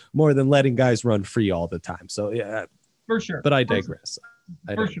that more than letting guys run free all the time. So, yeah. For sure. But I digress.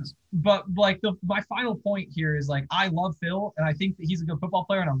 For sure. But, my final point here is, I love Phil, and I think that he's a good football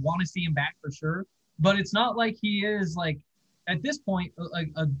player, and I want to see him back for sure. But it's not like he is, at this point,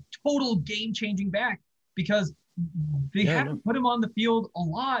 a total game-changing back, because they haven't put him on the field a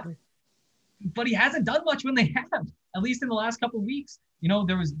lot but he hasn't done much when they have, at least in the last couple of weeks.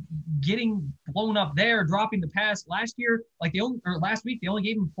 There was getting blown up there, dropping the pass last year. Last week, they only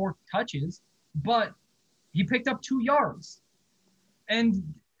gave him 4 touches, but he picked up 2 yards.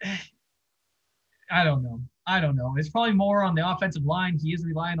 And I don't know. It's probably more on the offensive line. He is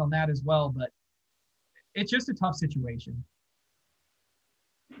relying on that as well, but it's just a tough situation.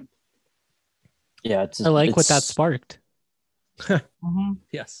 Yeah, I like what that sparked. Mm-hmm.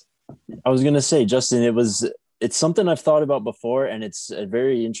 Yes. I was gonna say, Justin, it's something I've thought about before, and it's a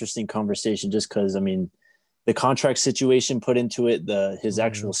very interesting conversation just because, I mean, the contract situation put into it, his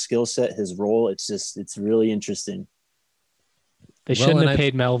actual skill set, his role, it's really interesting. They shouldn't have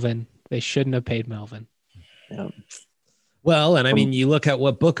paid Melvin. They shouldn't have paid Melvin. Yeah. Well, and I mean, you look at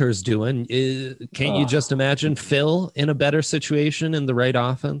what Booker's doing. Can't you just imagine Phil in a better situation in the right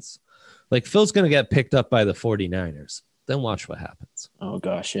offense? Like, Phil's going to get picked up by the 49ers. Then watch what happens. Oh,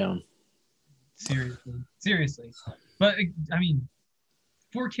 gosh, yeah. Seriously. But, I mean,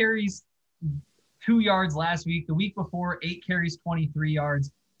 4 carries, 2 yards last week. The week before, 8 carries, 23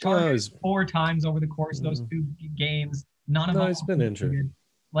 yards. Targeted 4 times over the course of those 2 games. None of them. He's been injured.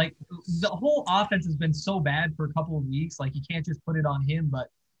 Like, the whole offense has been so bad for a couple of weeks. Like, you can't just put it on him, but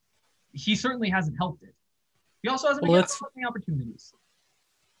he certainly hasn't helped it. He also hasn't been getting opportunities.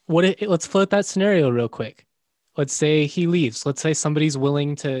 Let's float that scenario real quick. Let's say he leaves. Let's say somebody's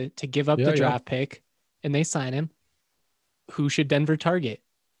willing to give up the draft pick and they sign him. Who should Denver target?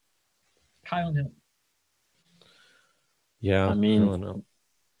 Kyle Hill. Yeah, I mean, I don't know.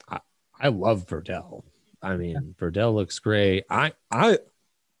 I love Verdell. I mean, Verdell looks great. I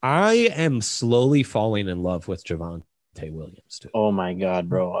am slowly falling in love with Javonte Williams too. Oh my God,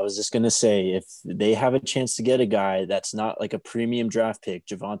 bro. I was just going to say, if they have a chance to get a guy that's not like a premium draft pick,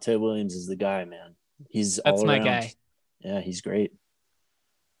 Javonte Williams is the guy, man. That's my guy. Yeah, he's great.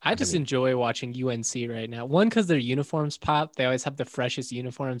 I just enjoy watching UNC right now. One, because their uniforms pop. They always have the freshest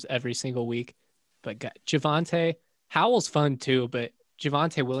uniforms every single week. But Javonte, Howell's fun too, but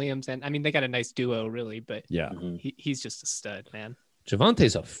Javonte Williams, and I mean, they got a nice duo, really, but yeah, he's just a stud, man.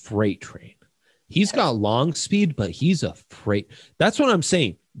 Javonte's a freight train. He's got long speed, but he's a freight. That's what I'm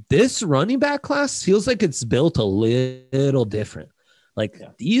saying. This running back class feels like it's built a little different. Like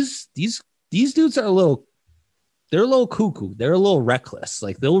these dudes are they're a little cuckoo. They're a little reckless.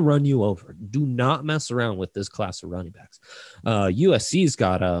 Like, they'll run you over. Do not mess around with this class of running backs. USC's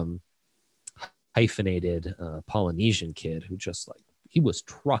got hyphenated Polynesian kid who just he was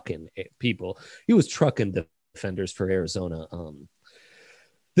trucking people. He was trucking defenders for Arizona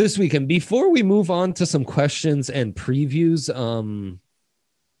this weekend. Before we move on to some questions and previews,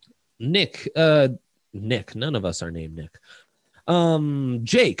 Nick, none of us are named Nick.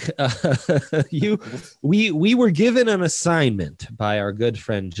 Jake, we were given an assignment by our good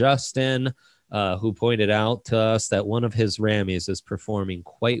friend Justin, who pointed out to us that one of his Rammies is performing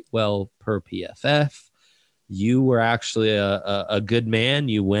quite well per PFF. You were actually a good man.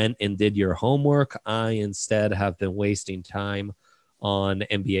 You went and did your homework. I instead have been wasting time on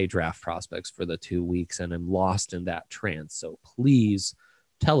NBA draft prospects for the 2 weeks, and I'm lost in that trance. So please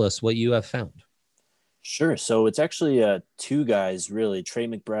tell us what you have found. Sure. So it's actually 2 guys, really, Trey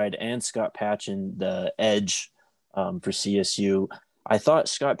McBride and Scott Patchen, the edge for CSU. I thought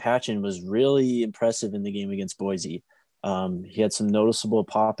Scott Patchen was really impressive in the game against Boise. He had some noticeable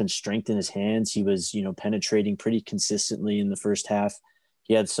pop and strength in his hands. He was, penetrating pretty consistently in the first half.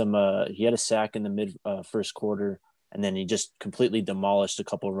 He had a sack in the mid first quarter, and then he just completely demolished a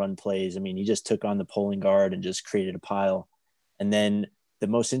couple of run plays. I mean, he just took on the pulling guard and just created a pile. And then the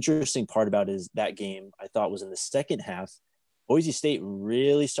most interesting part about that game, I thought, was in the second half. Boise State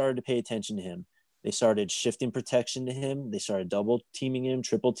really started to pay attention to him. They started shifting protection to him. They started double teaming him,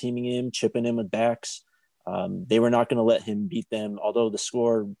 triple teaming him, chipping him with backs. They were not going to let him beat them, although the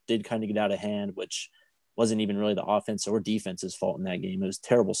score did kind of get out of hand, which wasn't even really the offense or defense's fault in that game. It was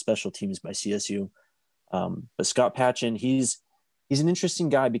terrible special teams by CSU. But Scott Patchen, he's an interesting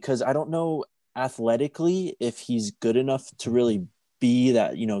guy because I don't know athletically if he's good enough to really be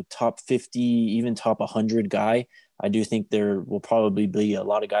that, top 50, even top 100 guy. I do think there will probably be a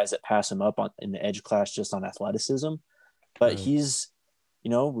lot of guys that pass him up in the edge class just on athleticism. But he's,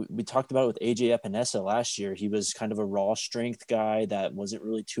 we talked about it with AJ Epinesa last year. He was kind of a raw strength guy that wasn't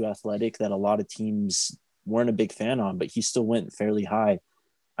really too athletic, that a lot of teams weren't a big fan on, but he still went fairly high.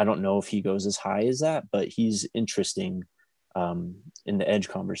 I don't know if he goes as high as that, but he's interesting in the edge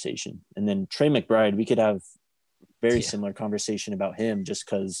conversation. And then Trey McBride, we could have very similar conversation about him just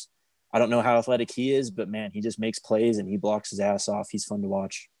because I don't know how athletic he is, but man, he just makes plays and he blocks his ass off. He's fun to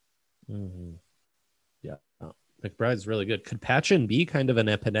watch. Mm-hmm. Yeah. McBride's really good. Could Patchen be kind of an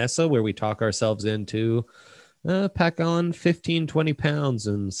Epinesa where we talk ourselves into pack on 15, 20 pounds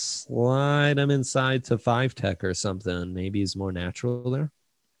and slide him inside to 5-tech or something? Maybe he's more natural there.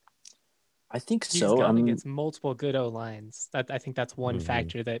 I think He's so. gone against multiple good O-lines. I think that's one Mm-hmm.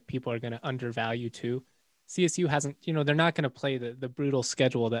 factor that people are going to undervalue too. CSU hasn't, they're not going to play the brutal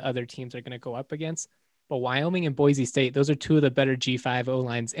schedule that other teams are going to go up against. But Wyoming and Boise State, those are two of the better G5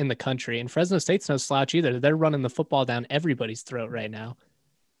 O-lines in the country. And Fresno State's no slouch either. They're running the football down everybody's throat right now.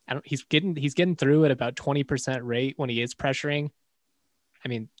 He's getting through at about 20% rate when he is pressuring. I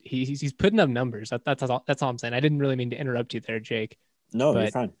mean, he's putting up numbers. That's all I'm saying. I didn't really mean to interrupt you there, Jake. No, but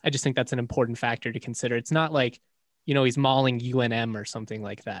you're fine. I just think that's an important factor to consider. It's not like, he's mauling UNM or something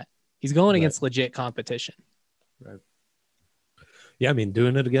like that. He's going against legit competition. Right. Yeah, I mean,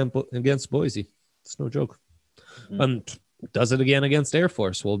 doing it again against Boise, it's no joke. Mm-hmm. And does it again against Air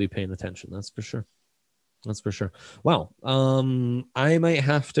Force, we'll be paying attention. That's for sure. Well, I might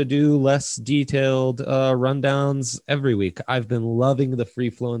have to do less detailed rundowns every week. I've been loving the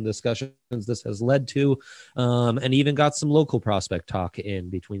free-flowing discussions this has led to, and even got some local prospect talk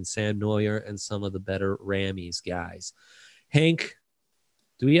in between Sam Neuer and some of the better Rammies guys. Hank,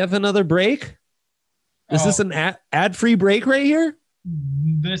 do we have another break? Is this an ad-free break right here?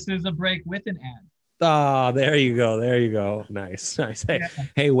 This is a break with an ad. Oh, there you go. Nice.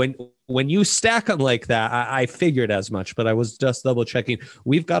 Hey, when you stack them like that, I figured as much, but I was just double checking.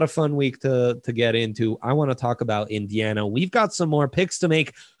 We've got a fun week to get into. I want to talk about Indiana. We've got some more picks to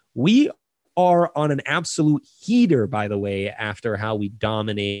make. We are on an absolute heater, by the way, after how we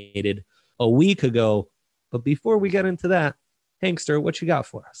dominated a week ago. But before we get into that, Hankster, what you got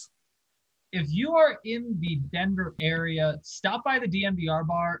for us? If you are in the Denver area, stop by the DNVR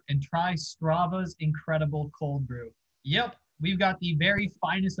bar and try Strava's incredible cold brew. Yep, we've got the very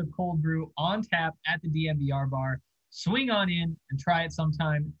finest of cold brew on tap at the DNVR bar. Swing on in and try it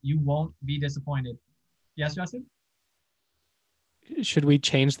sometime. You won't be disappointed. Yes, Justin? Should we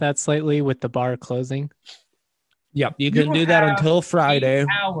change that slightly with the bar closing? Yep, you can do that until Friday. 8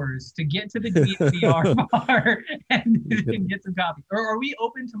 hours to get to the DNVR bar and get some coffee. Or are we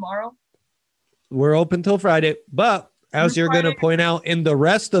open tomorrow? We're open till Friday, but as you're going to point out in the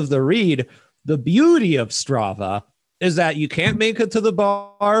rest of the read, the beauty of Strava is that you can't make it to the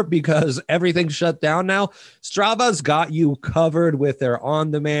bar because everything's shut down now. Strava's got you covered with their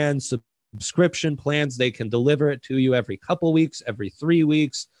on-demand subscription plans. They can deliver it to you every couple weeks, every 3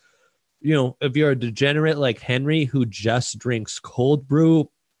 weeks. If you're a degenerate like Henry who just drinks cold brew,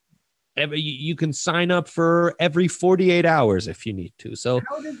 you can sign up for every 48 hours if you need to. So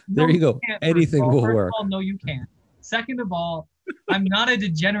there you go. Anything will work. First of all, no, you can't. Second of all, I'm not a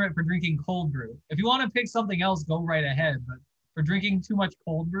degenerate for drinking cold brew. If you want to pick something else, go right ahead. But for drinking too much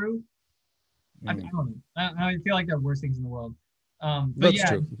cold brew, I don't know. I feel like there are worse things in the world. That's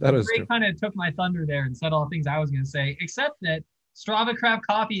true. That is true. Kind of took my thunder there and said all the things I was going to say, except that Strava Craft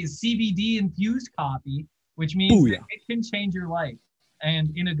Coffee is CBD infused coffee, which means that it can change your life,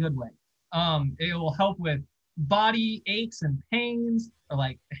 and in a good way. It will help with body aches and pains or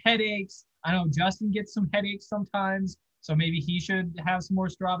like headaches. I know Justin gets some headaches sometimes, so maybe he should have some more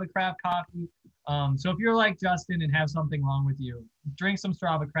Strava Craft Coffee. So if you're like Justin and have something wrong with you, drink some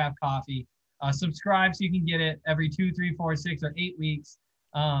Strava Craft Coffee. Subscribe so you can get it every 2, 3, 4, 6, or 8 weeks,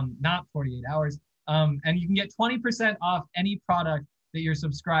 not 48 hours. And you can get 20% off any product that you're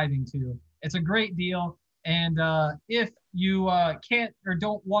subscribing to. It's a great deal. And if you can't or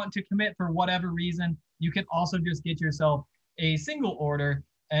don't want to commit for whatever reason, you can also just get yourself a single order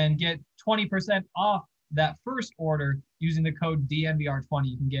and get 20% off that first order using the code DNVR20.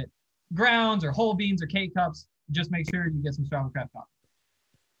 You can get grounds or whole beans or K-Cups. Just make sure you get some Strava Craft Coffee.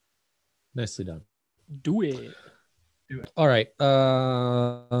 Nicely done. Do it. All right.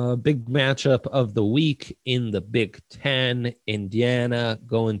 Big matchup of the week in the Big Ten. Indiana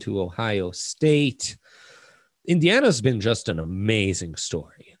going to Ohio State. Indiana's been just an amazing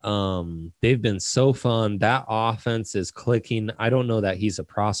story. They've been so fun. That offense is clicking. I don't know that he's a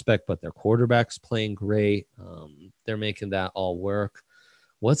prospect, but their quarterback's playing great. They're making that all work.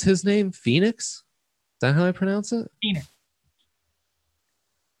 What's his name? Phoenix? Is that how I pronounce it? Phoenix.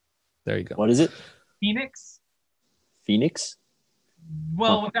 There you go. What is it? Phoenix?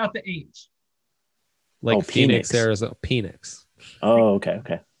 Well, without the H. Like Phoenix, Arizona. Phoenix. Oh, okay.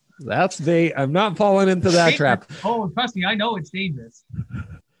 That's bait. I'm not falling into that trap. Oh, trust me, I know it's dangerous.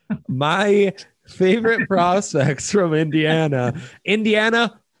 My favorite prospects from Indiana,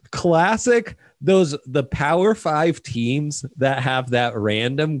 classic. The Power 5 teams that have that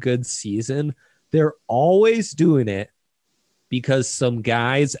random good season, they're always doing it because some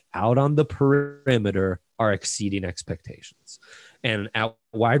guys out on the perimeter are exceeding expectations. And at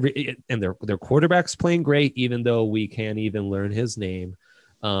and their quarterback's playing great, even though we can't even learn his name.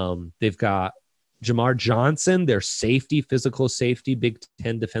 They've got Jamar Johnson, their safety, physical safety, Big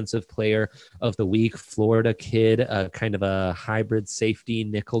Ten Defensive Player of the Week, Florida kid, kind of a hybrid safety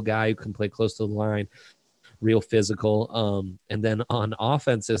nickel guy who can play close to the line, real physical. And then on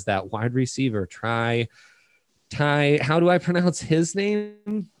offense is that wide receiver, Ty. How do I pronounce his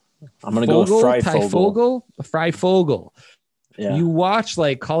name? I'm going to go with Freifogel. Yeah. You watch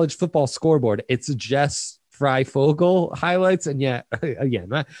like college football scoreboard, it's just Freifogel highlights, and yet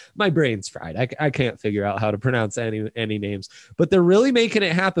again, my brain's fried. I can't figure out how to pronounce any names, but they're really making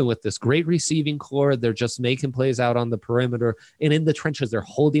it happen with this great receiving core. They're just making plays out on the perimeter and in the trenches. They're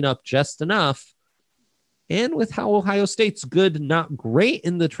holding up just enough. And with how Ohio State's good, not great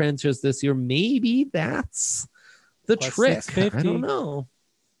in the trenches this year, maybe that's the Plus trick. 650. I don't know.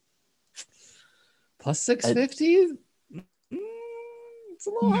 Plus 650? It's a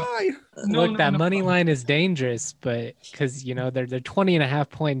little high. Look, that money line is dangerous, but because, you know, they're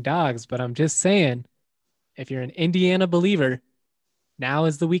 20.5-point dogs. But I'm just saying, if you're an Indiana believer, now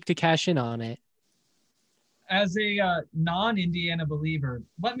is the week to cash in on it. As a non-Indiana believer,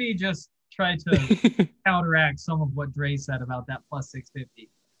 let me just try to counteract some of what Dre said about that plus 650.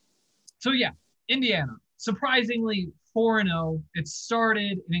 So yeah, Indiana, surprisingly 4-0. It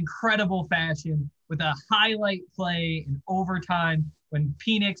started in incredible fashion with a highlight play in overtime when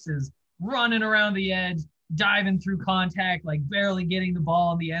Penix is running around the edge, diving through contact, like barely getting the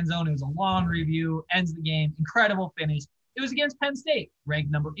ball in the end zone. It was a long review, ends the game. Incredible finish. It was against Penn State,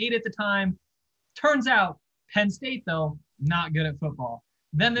 ranked number 8 at the time. Turns out Penn State, though, not good at football.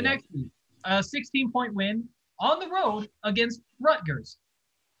 Then the next week, a 16-point win on the road against Rutgers.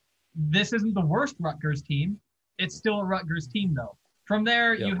 This isn't the worst Rutgers team. It's still a Rutgers team, though. From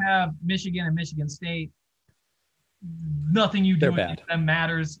there, you have Michigan and Michigan State. Nothing you do against them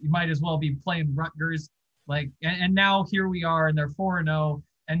matters. You might as well be playing Rutgers. And now here we are, and they're 4-0.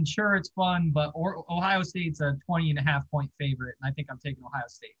 And sure, it's fun, but Ohio State's a 20.5-point favorite, and I think I'm taking Ohio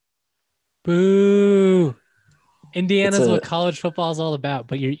State. Boo! Indiana's what college football is all about,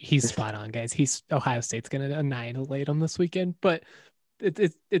 but he's spot on, guys. Ohio State's going to annihilate them this weekend, but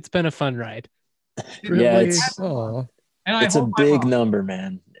it's been a fun ride. Yeah, it's a big number,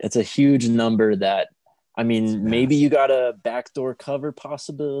 man. It's a huge number that, I mean, maybe you got a backdoor cover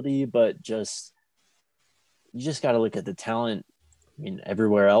possibility, but you just got to look at the talent. I mean,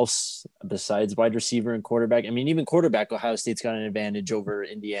 everywhere else besides wide receiver and quarterback. I mean, even quarterback, Ohio State's got an advantage over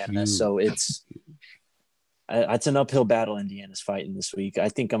Indiana. So it's an uphill battle Indiana's fighting this week. I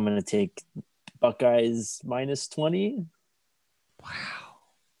think I'm going to take Buckeyes minus 20. Wow.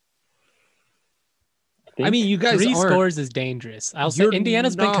 I mean, you guys 3 scores is dangerous. I'll say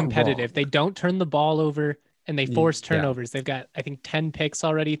Indiana's been competitive. Wrong. They don't turn the ball over and they force turnovers. They've got, I think, 10 picks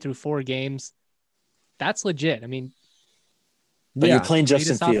already through 4 games. That's legit. I mean, but you're playing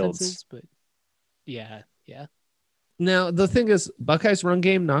Justin Fields. But yeah. Now, the thing is, Buckeyes run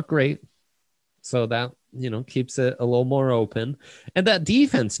game, not great. So that, keeps it a little more open. And that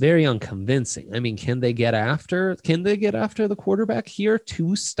defense, very unconvincing. I mean, can they get after the quarterback here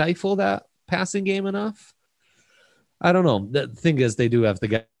to stifle that passing game enough? I don't know. The thing is, they do have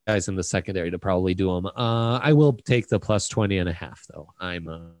the guys in the secondary to probably do them. I will take the plus 20.5 though.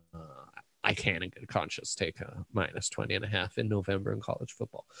 I can in good conscience take a minus 20.5 in November in college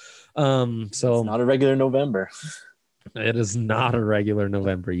football. So it's not a regular November. It is not a regular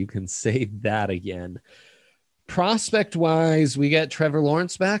November. You can say that again. Prospect wise, we get Trevor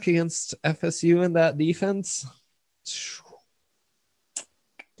Lawrence back against FSU in that defense.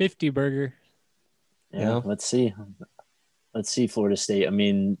 50 burger. Yeah, let's see. Florida State. I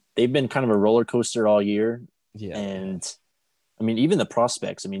mean, they've been kind of a roller coaster all year. Yeah. And I mean, even the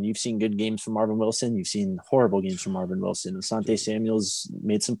prospects. I mean, you've seen good games from Marvin Wilson. You've seen horrible games from Marvin Wilson. Asante Samuel's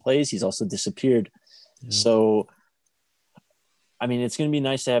made some plays. He's also disappeared. Yeah. So, I mean, it's going to be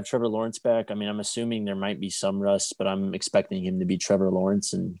nice to have Trevor Lawrence back. I mean, I'm assuming there might be some rust, but I'm expecting him to be Trevor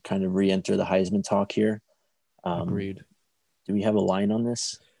Lawrence and kind of re-enter the Heisman talk here. Agreed. Do we have a line on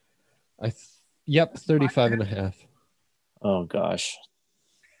this? Yep, 35.5. Oh, gosh.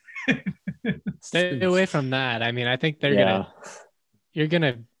 Stay away from that. I mean, I think you're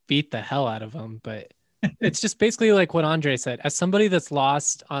gonna beat the hell out of them, but it's just basically like what Andre said. As somebody that's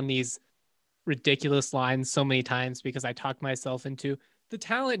lost on these ridiculous lines so many times because I talked myself into the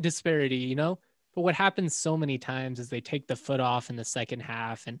talent disparity, but what happens so many times is they take the foot off in the second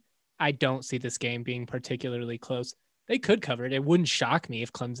half, and I don't see this game being particularly close. They could cover it. It wouldn't shock me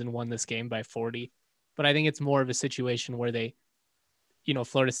if Clemson won this game by 40, but I think it's more of a situation where they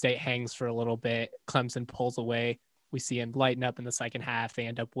Florida State hangs for a little bit. Clemson pulls away. We see him lighten up in the second half. They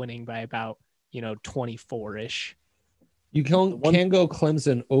end up winning by about, 24-ish. You can go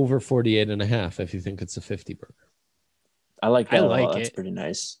Clemson over 48.5 if you think it's a 50 burger. I like that. I like That's it. pretty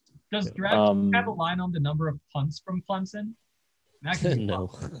nice. Does DraftKings have a line on the number of punts from Clemson? That could be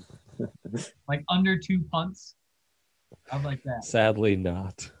No. like under 2 punts. I like that. Sadly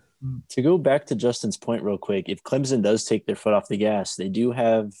not. To go back to Justin's point real quick, if Clemson does take their foot off the gas, they do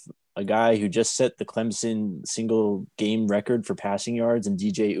have a guy who just set the Clemson single game record for passing yards in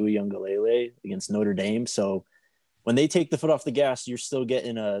DJ Uiagalelei against Notre Dame. So when they take the foot off the gas, you're still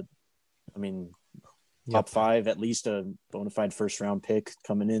getting top 5, at least a bona fide first round pick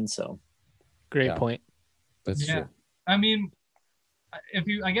coming in. So great point. That's true. I mean, if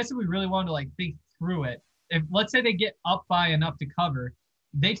we really wanted to think through it, if let's say they get up by enough to cover,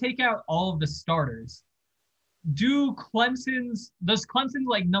 they take out all of the starters. Does Clemson's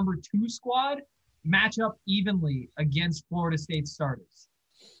number 2 squad match up evenly against Florida State starters?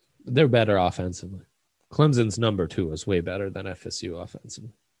 They're better offensively. Clemson's number 2 is way better than FSU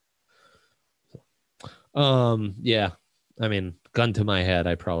offensively. Yeah. I mean, gun to my head,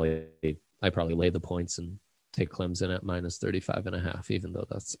 I probably lay the points and take Clemson at minus 35.5, even though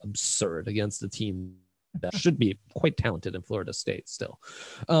that's absurd against a team that should be quite talented in Florida State still.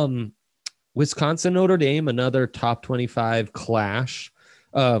 Wisconsin, Notre Dame, another top 25 clash.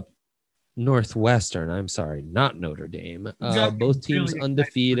 Northwestern, I'm sorry, not Notre Dame. Both teams really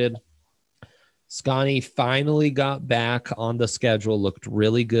undefeated. Scotty finally got back on the schedule, looked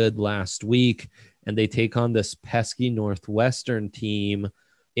really good last week, and they take on this pesky Northwestern team.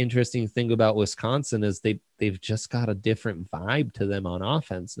 Interesting thing about Wisconsin is they've just got a different vibe to them on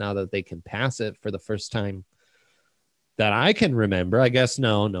offense now that they can pass it for the first time that I can remember. I guess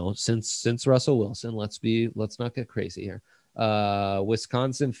no, since Russell Wilson. Let's not get crazy here.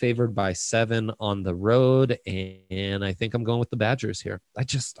 Wisconsin favored by 7 on the road, and I think I'm going with the Badgers here.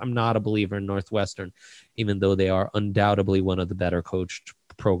 I'm not a believer in Northwestern, even though they are undoubtedly one of the better coached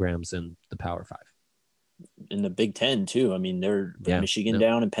programs in the Power 5. In the Big Ten too. I mean, they're Michigan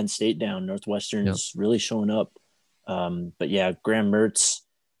down and Penn State down. Northwestern's really showing up. But yeah, Graham Mertz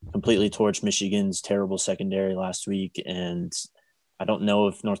completely torched Michigan's terrible secondary last week, and I don't know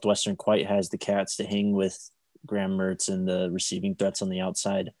if Northwestern quite has the cats to hang with Graham Mertz and the receiving threats on the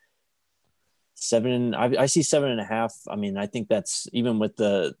outside. I see 7.5. I mean, I think that's even with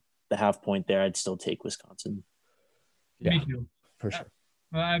the half point there, I'd still take Wisconsin. Yeah, me too. For sure.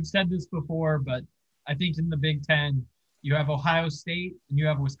 I've said this before, but I think in the Big Ten, you have Ohio State and you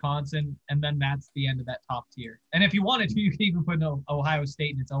have Wisconsin, and then that's the end of that top tier. And if you wanted to, you could even put Ohio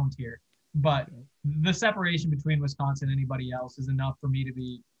State in its own tier. But the separation between Wisconsin and anybody else is enough for me to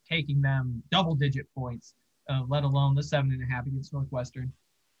be taking them double-digit points, let alone the 7.5 against Northwestern.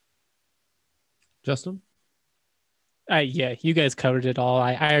 Justin? Yeah, you guys covered it all.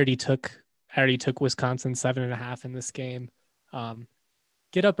 I already took Wisconsin 7.5 in this game.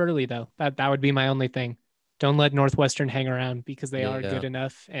 Get up early though. That would be my only thing. Don't let Northwestern hang around because they are good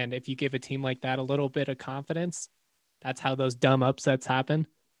enough. And if you give a team like that a little bit of confidence, that's how those dumb upsets happen.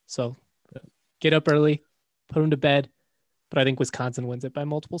 So get up early, put them to bed. But I think Wisconsin wins it by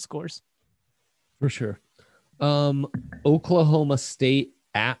multiple scores. For sure. Oklahoma State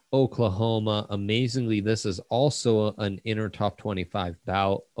at Oklahoma. Amazingly, this is also an inner top 25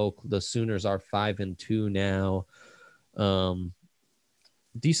 bout. The Sooners are 5-2 now.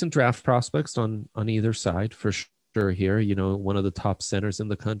 Decent draft prospects on either side for sure here. One of the top centers in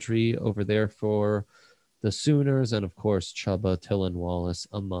the country over there for the Sooners, and of course Chuba Tillen-Wallace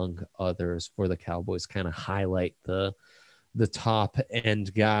among others for the Cowboys. Kind of highlight the top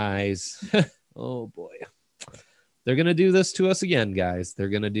end guys. Oh boy, they're gonna do this to us again, guys. They're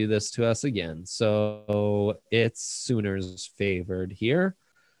gonna do this to us again. So it's Sooners favored here.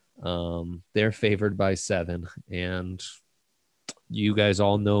 They're favored by 7, and you guys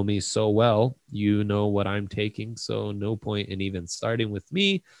all know me so well. You know what I'm taking, so no point in even starting with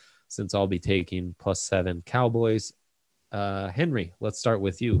me since I'll be taking +7 Cowboys. Henry, let's start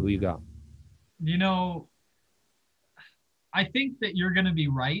with you. Who you got? I think that you're going to be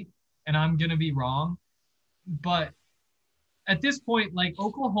right and I'm going to be wrong. But at this point,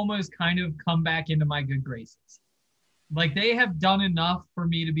 Oklahoma has kind of come back into my good graces. They have done enough for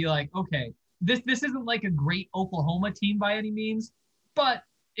me to be like, okay, this isn't a great Oklahoma team by any means, but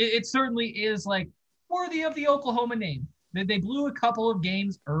it certainly is worthy of the Oklahoma name. They blew a couple of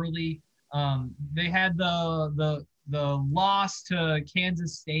games early. They had the loss to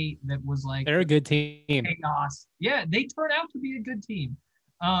Kansas State that was they're a good team. Chaos. Yeah, they turn out to be a good team.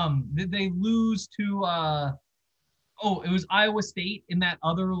 They lose to Oh, it was Iowa State in that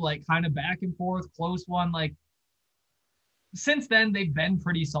other like kind of back and forth close one. Like since then, they've been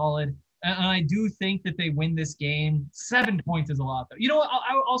pretty solid. And I do think that they win this game. 7 points is a lot, though. You know what?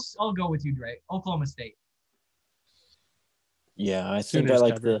 I'll go with you, Dre. Oklahoma State. Yeah, I think I Sooners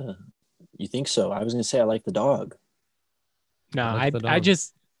like cover. the. You think so? I was gonna say I like the dog. No, like the I dog.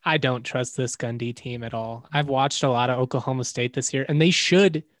 just I don't trust this Gundy team at all. I've watched a lot of Oklahoma State this year, and they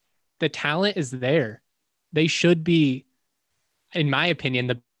should. The talent is there. They should be, in my opinion,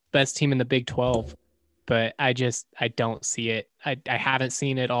 the best team in the Big 12. But I don't see it. I haven't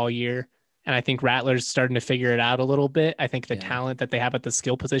seen it all year. And I think Rattler's starting to figure it out a little bit. I think the talent that they have at the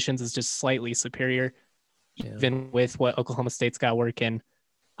skill positions is just slightly superior, even with what Oklahoma State's got working.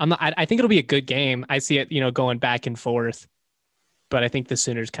 I think it'll be a good game. I see it, going back and forth. But I think the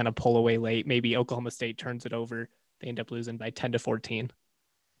Sooners kind of pull away late. Maybe Oklahoma State turns it over. They end up losing by 10-14.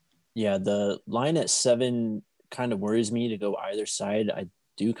 Yeah, the line at 7 kind of worries me to go either side. I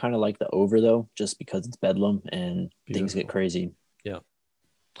do kind of like the over, though, just because it's Bedlam and things get crazy. Yeah.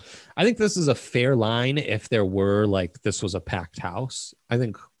 I think this is a fair line if there were like this was a packed house. I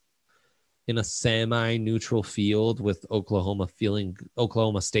think in a semi-neutral field with Oklahoma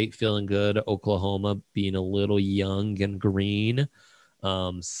State feeling good, Oklahoma being a little young and green,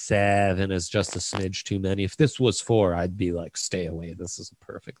 7 is just a smidge too many. If this was 4, I'd be like, stay away. This is a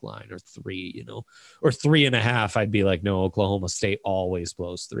perfect line. Or 3, or 3.5. I'd be like, no, Oklahoma State always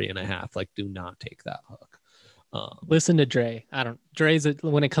blows 3.5. Like, do not take that hook. Listen to Dre.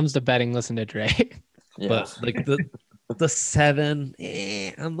 When it comes to betting, listen to Dre. Yeah. But like the 7,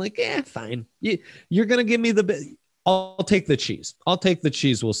 I'm like, fine. You're gonna give me I'll take the cheese.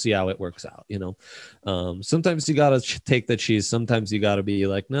 We'll see how it works out. Sometimes you gotta take the cheese. Sometimes you gotta be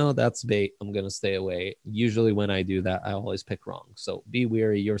like, no, that's bait. I'm gonna stay away. Usually when I do that, I always pick wrong. So be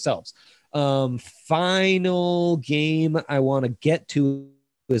wary yourselves. Final game I want to get to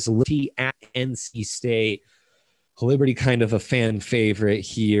is Liberty at NC State. Liberty kind of a fan favorite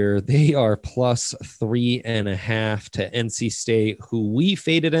here. They are plus 3.5 to NC State, who we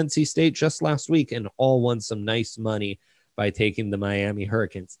faded NC State just last week and all won some nice money by taking the Miami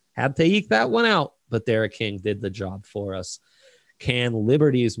Hurricanes. Had to eke that one out, but Derek King did the job for us. Can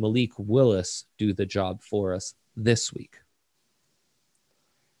Liberty's Malik Willis do the job for us this week?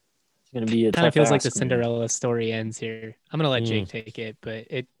 It's going to be a kind of tough feels like the ask, Cinderella story ends here. I'm going to let Jake take it, but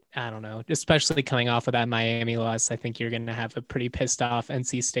I don't know. Especially coming off of that Miami loss, I think you're going to have a pretty pissed off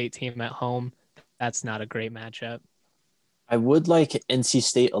NC State team at home. That's not a great matchup. I would like NC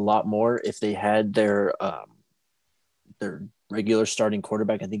State a lot more if they had their regular starting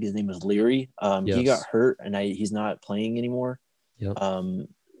quarterback. I think his name was Leary. He got hurt and he's not playing anymore. Yep.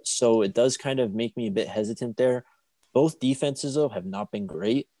 So it does kind of make me a bit hesitant there. Both defenses, though, have not been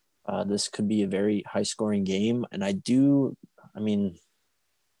great. This could be a very high-scoring game. And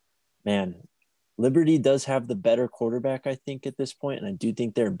man, Liberty does have the better quarterback, I think, at this point, and I do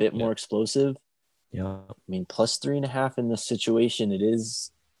think they're a bit more explosive. Yeah. Plus 3.5 in this situation, it is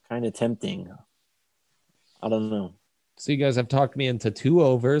kind of tempting. I don't know. So you guys have talked me into 2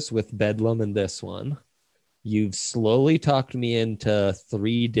 overs with Bedlam and this one. You've slowly talked me into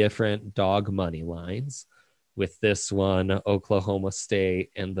 3 different dog money lines with this one, Oklahoma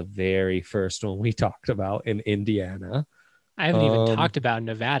State, and the very first one we talked about in Indiana. I haven't even talked about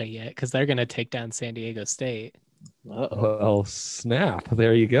Nevada yet because they're going to take down San Diego State. Well, snap.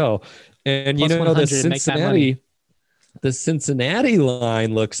 There you go. And Plus the Cincinnati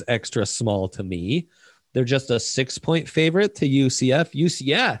line looks extra small to me. They're just a 6-point favorite to UCF.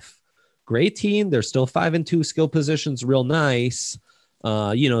 UCF, great team. They're still 5-2 skill positions. Real nice.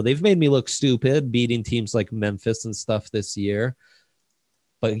 They've made me look stupid beating teams like Memphis and stuff this year.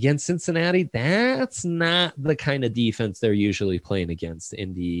 But against Cincinnati, that's not the kind of defense they're usually playing against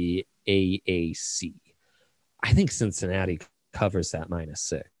in the AAC. I think Cincinnati covers that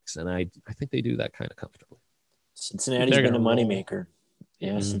 -6, and I think they do that kind of comfortably. Cincinnati's been a moneymaker.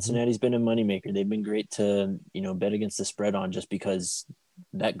 Yeah, Cincinnati's been a moneymaker. They've been great to, bet against the spread on just because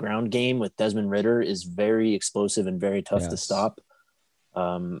that ground game with Desmond Ridder is very explosive and very tough to stop.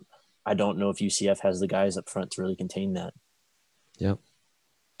 I don't know if UCF has the guys up front to really contain that. Yep.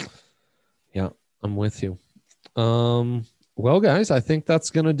 Yeah, I'm with you. Well, guys, I think that's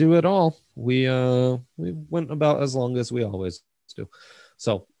gonna do it all. We went about as long as we always do.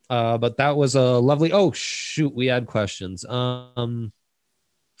 So, but that was a lovely. Oh shoot, we had questions. We're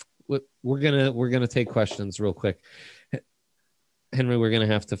gonna take questions real quick. Henry, we're gonna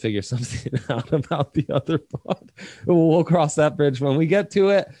have to figure something out about the other pod. We'll cross that bridge when we get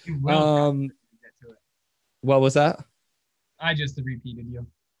to it. What was that? I just repeated you.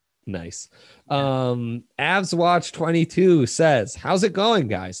 Nice. Avs Watch 22 says, how's it going,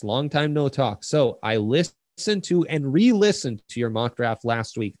 guys? Long time no talk. So I listened to and re-listened to your mock draft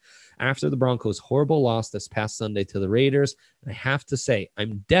last week after the Broncos' horrible loss this past Sunday to the Raiders. And I have to say,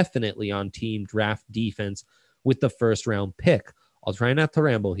 I'm definitely on team draft defense with the first round pick. I'll try not to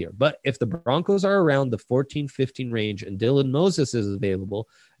ramble here, but if the Broncos are around the 14-15 range and Dylan Moses is available,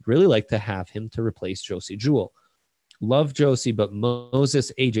 I'd really like to have him to replace Josie Jewell. Love Josie, but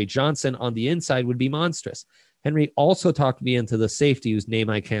Moses, AJ Johnson on the inside would be monstrous. Henry also talked me into the safety whose name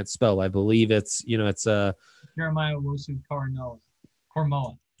I can't spell. I believe it's Jeremiah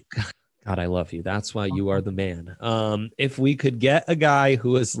Owusu-Koramoah. God, I love you. That's why you are the man. If we could get a guy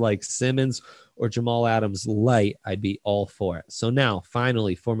who is like Simmons or Jamal Adams light, I'd be all for it. So now,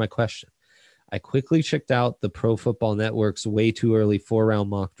 finally, for my question. I quickly checked out the Pro Football Network's way too early 4-round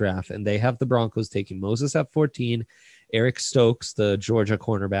mock draft, and they have the Broncos taking Moses at 14, Eric Stokes, the Georgia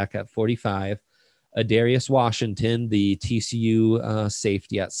cornerback, at 45, Adarius Washington, the TCU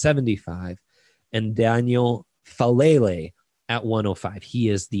safety, at 75, and Daniel Falele at 105. He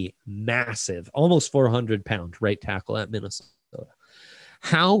is the massive, almost 400-pound right tackle at Minnesota.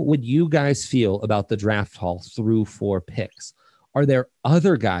 How would you guys feel about the draft haul through 4 picks? Are there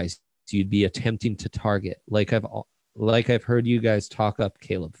other guys you'd be attempting to target? Like I've heard you guys talk up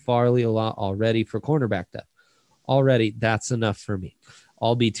Caleb Farley a lot already for cornerback depth. Already, that's enough for me.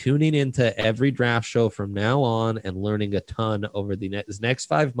 I'll be tuning into every draft show from now on and learning a ton over the next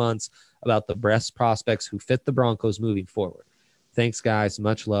 5 months about the best prospects who fit the Broncos moving forward. Thanks, guys.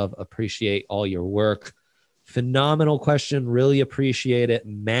 Much love. Appreciate all your work. Phenomenal question. Really appreciate it.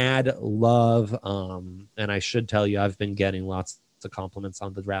 Mad love. And I should tell you, I've been getting lots of compliments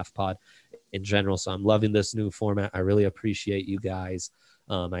on the draft pod in general. So I'm loving this new format. I really appreciate you guys.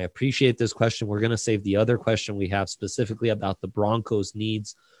 I appreciate this question. We're going to save the other question we have specifically about the Broncos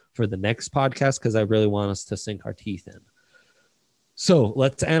needs for the next podcast, because I really want us to sink our teeth in. So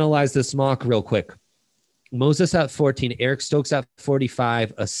let's analyze this mock real quick. Moses at 14, Eric Stokes at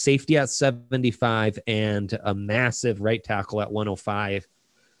 45, a safety at 75, and a massive right tackle at 105.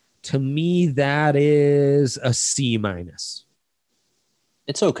 To me, that is a C-.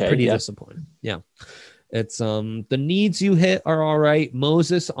 It's okay. Pretty disappointing. Yeah. It's the needs you hit are all right.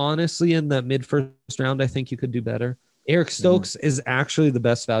 Moses, honestly, in that mid-first round, I think you could do better. Eric Stokes is actually the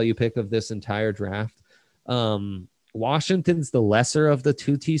best value pick of this entire draft. Washington's the lesser of the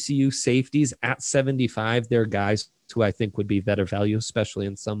 2 TCU safeties at 75. They're guys who I think would be better value, especially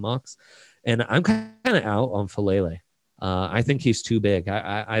in some mocks. And I'm kind of out on Falele. I think he's too big.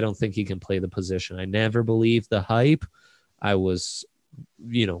 I don't think he can play the position. I never believed the hype. I was,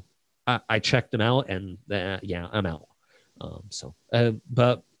 I checked him out, and I'm out.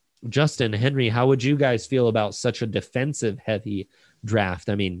 But Justin, Henry, how would you guys feel about such a defensive heavy draft?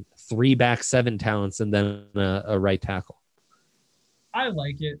 I mean, 3 back 7 talents and then a right tackle. I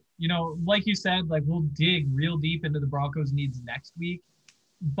like it. Like you said, like we'll dig real deep into the Broncos needs next week,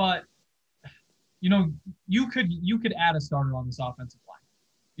 but you could add a starter on this offensive line.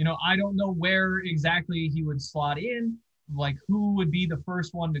 I don't know where exactly he would slot in, like who would be the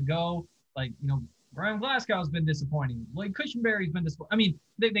first one to go. Like, Brian Glasgow's been disappointing. Like Cushenberry's been disappointing. I mean,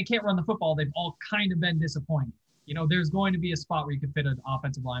 they can't run the football. They've all kind of been disappointing. There's going to be a spot where you could fit an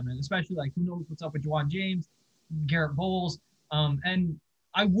offensive lineman, especially like who knows what's up with Juwan James, Garrett Bowles. And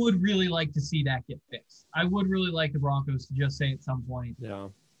I would really like to see that get fixed. I would really like the Broncos to just say at some point,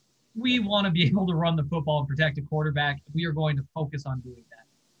 we want to be able to run the football and protect a quarterback. We are going to focus on doing that.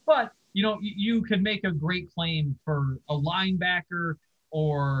 But, you could make a great claim for a linebacker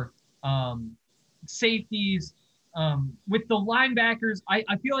or safeties. With the linebackers, I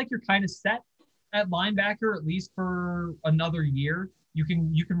feel like you're kind of set at linebacker, at least for another year. You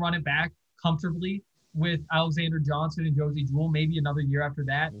can run it back comfortably with Alexander Johnson and Josie Jewell, maybe another year after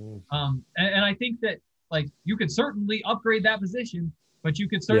that. And I think that like you could certainly upgrade that position, but you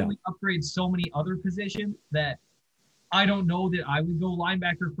could certainly upgrade so many other positions that I don't know that I would go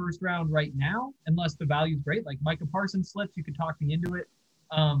linebacker first round right now, unless the value is great. Like Micah Parsons slips, you could talk me into it.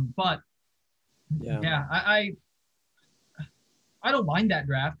 But I don't mind that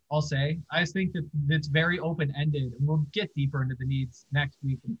draft, I'll say. I just think that it's very open-ended, and we'll get deeper into the needs next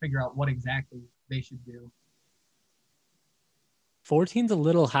week and figure out what exactly they should do. 14's a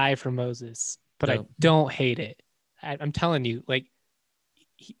little high for Moses, but I don't hate it. I'm telling you, like,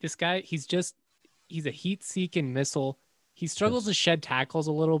 this guy, he's a heat-seeking missile. He struggles to shed tackles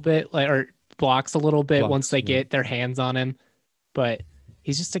a little bit, or blocks a little bit once they get their hands on him. But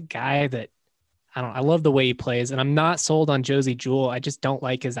he's just a guy that, I love the way he plays, and I'm not sold on Josie Jewell. I just don't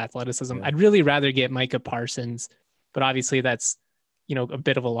like his athleticism. I'd really rather get Micah Parsons, but obviously that's a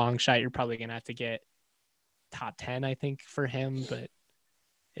bit of a long shot. You're probably going to have to get top 10, I think, for him. But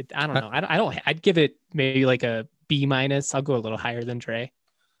I don't know. I'd give it maybe like a B-. I'll go a little higher than Dre.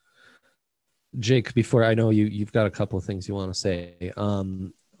 Jake, before I know you've got a couple of things you want to say.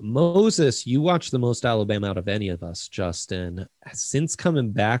 Moses, you watched the most Alabama out of any of us, Justin. Since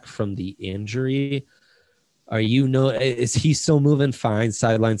coming back from the injury, is he still moving fine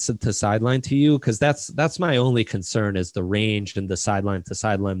sideline to sideline to you? Because that's my only concern, is the range and the sideline to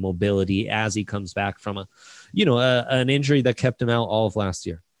sideline mobility as he comes back from an injury that kept him out all of last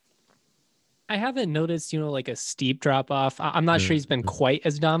year. I haven't noticed, like a steep drop off. I'm not sure he's been quite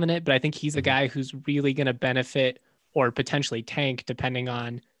as dominant, but I think he's a guy who's really going to benefit or potentially tank depending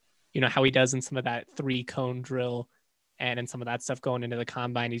on, how he does in some of that 3-cone drill and in some of that stuff going into the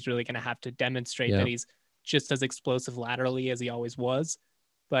combine. He's really going to have to demonstrate that he's just as explosive laterally as he always was.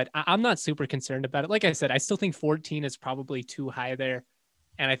 But I'm not super concerned about it. Like I said, I still think 14 is probably too high there.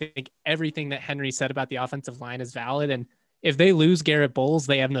 And I think everything that Henry said about the offensive line is valid. And if they lose Garrett Bowles,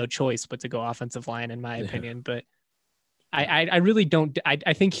 they have no choice but to go offensive line, in my opinion. But I really don't.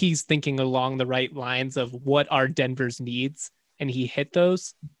 I think he's thinking along the right lines of what are Denver's needs, and he hit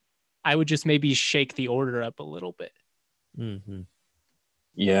those. I would just maybe shake the order up a little bit. Mm-hmm.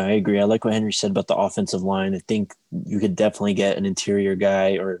 Yeah, I agree. I like what Henry said about the offensive line. I think you could definitely get an interior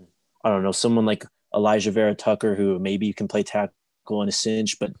guy, or I don't know, someone like Elijah Vera Tucker, who maybe you can play tackle in a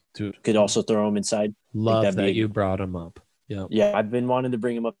cinch, but could also throw him inside. Love that you brought him up. Yeah, I've been wanting to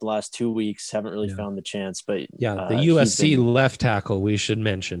bring him up the last 2 weeks. Haven't really found the chance, but the USC left tackle, we should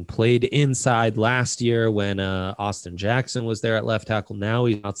mention, played inside last year when Austin Jackson was there at left tackle. Now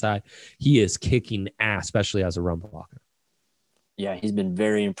he's outside. He is kicking ass, especially as a run blocker. Yeah, he's been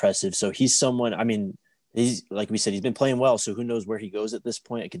very impressive. So he's someone, I mean, he's, like we said, he's been playing well. So who knows where he goes at this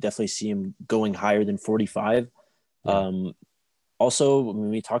point? I could definitely see him going higher than 45. Yeah. Also, I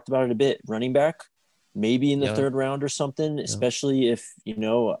mean, we talked about it a bit, running back, maybe in the third round or something, especially if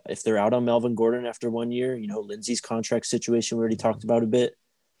they're out on Melvin Gordon after 1 year, Lindsey's contract situation, we already talked about a bit.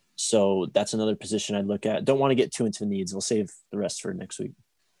 So that's another position I'd look at. Don't want to get too into the needs. We'll save the rest for next week.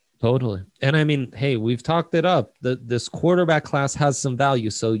 Totally. And I mean, hey, we've talked it up. This quarterback class has some value.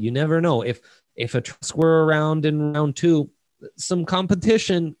 So you never know if a Trask were around in round 2, some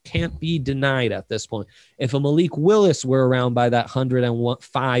competition can't be denied at this point. If a Malik Willis were around by that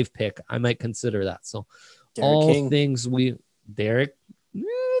 105 pick, I might consider that. So Derek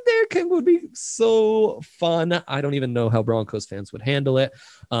King would be so fun. I don't even know how Broncos fans would handle it.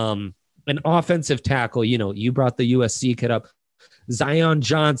 An offensive tackle, you brought the USC kid up. Zion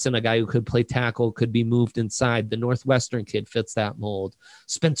Johnson, a guy who could play tackle, could be moved inside. The Northwestern kid fits that mold.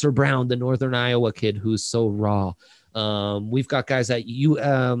 Spencer Brown, the Northern Iowa kid who's so raw. We've got guys at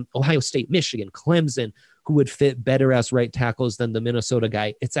Ohio State, Michigan, Clemson, who would fit better as right tackles than the Minnesota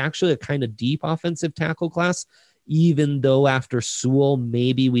guy. It's actually a kind of deep offensive tackle class, even though after Sewell,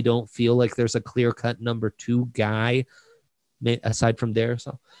 maybe we don't feel like there's a clear-cut number 2 guy aside from there.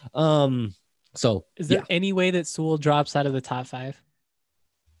 So is there any way that Sewell drops out of the top 5?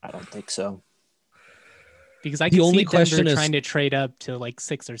 I don't think so. Because I can see Denver trying to trade up to like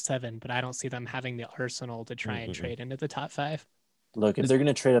 6 or 7, but I don't see them having the arsenal to try and trade into the top 5. Look, if they're going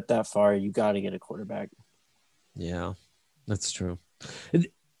to trade up that far, you got to get a quarterback. Yeah, that's true.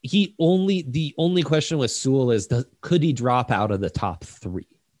 The only question with Sewell is, could he drop out of the top 3?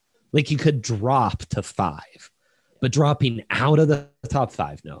 Like he could drop to 5, but dropping out of the top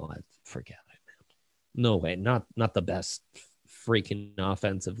 5, no, forget it, man. No way. Not the best freaking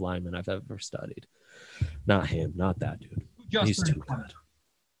offensive lineman I've ever studied. Not him. Not that dude. He's too 20. good.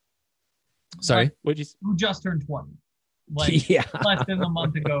 Sorry? Who just turned 20? Less than a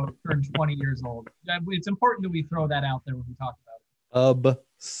month ago, turned 20 years old. It's important that we throw that out there when we talk about it.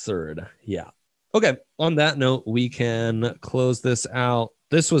 Absurd. Yeah. Okay. On that note, we can close this out.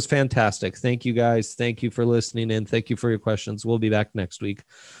 This was fantastic. Thank you, guys. Thank you for listening in. Thank you for your questions. We'll be back next week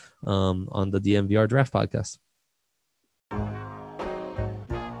on the DMVR Draft Podcast.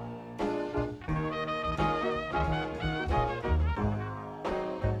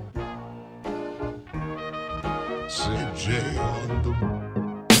 CJ on the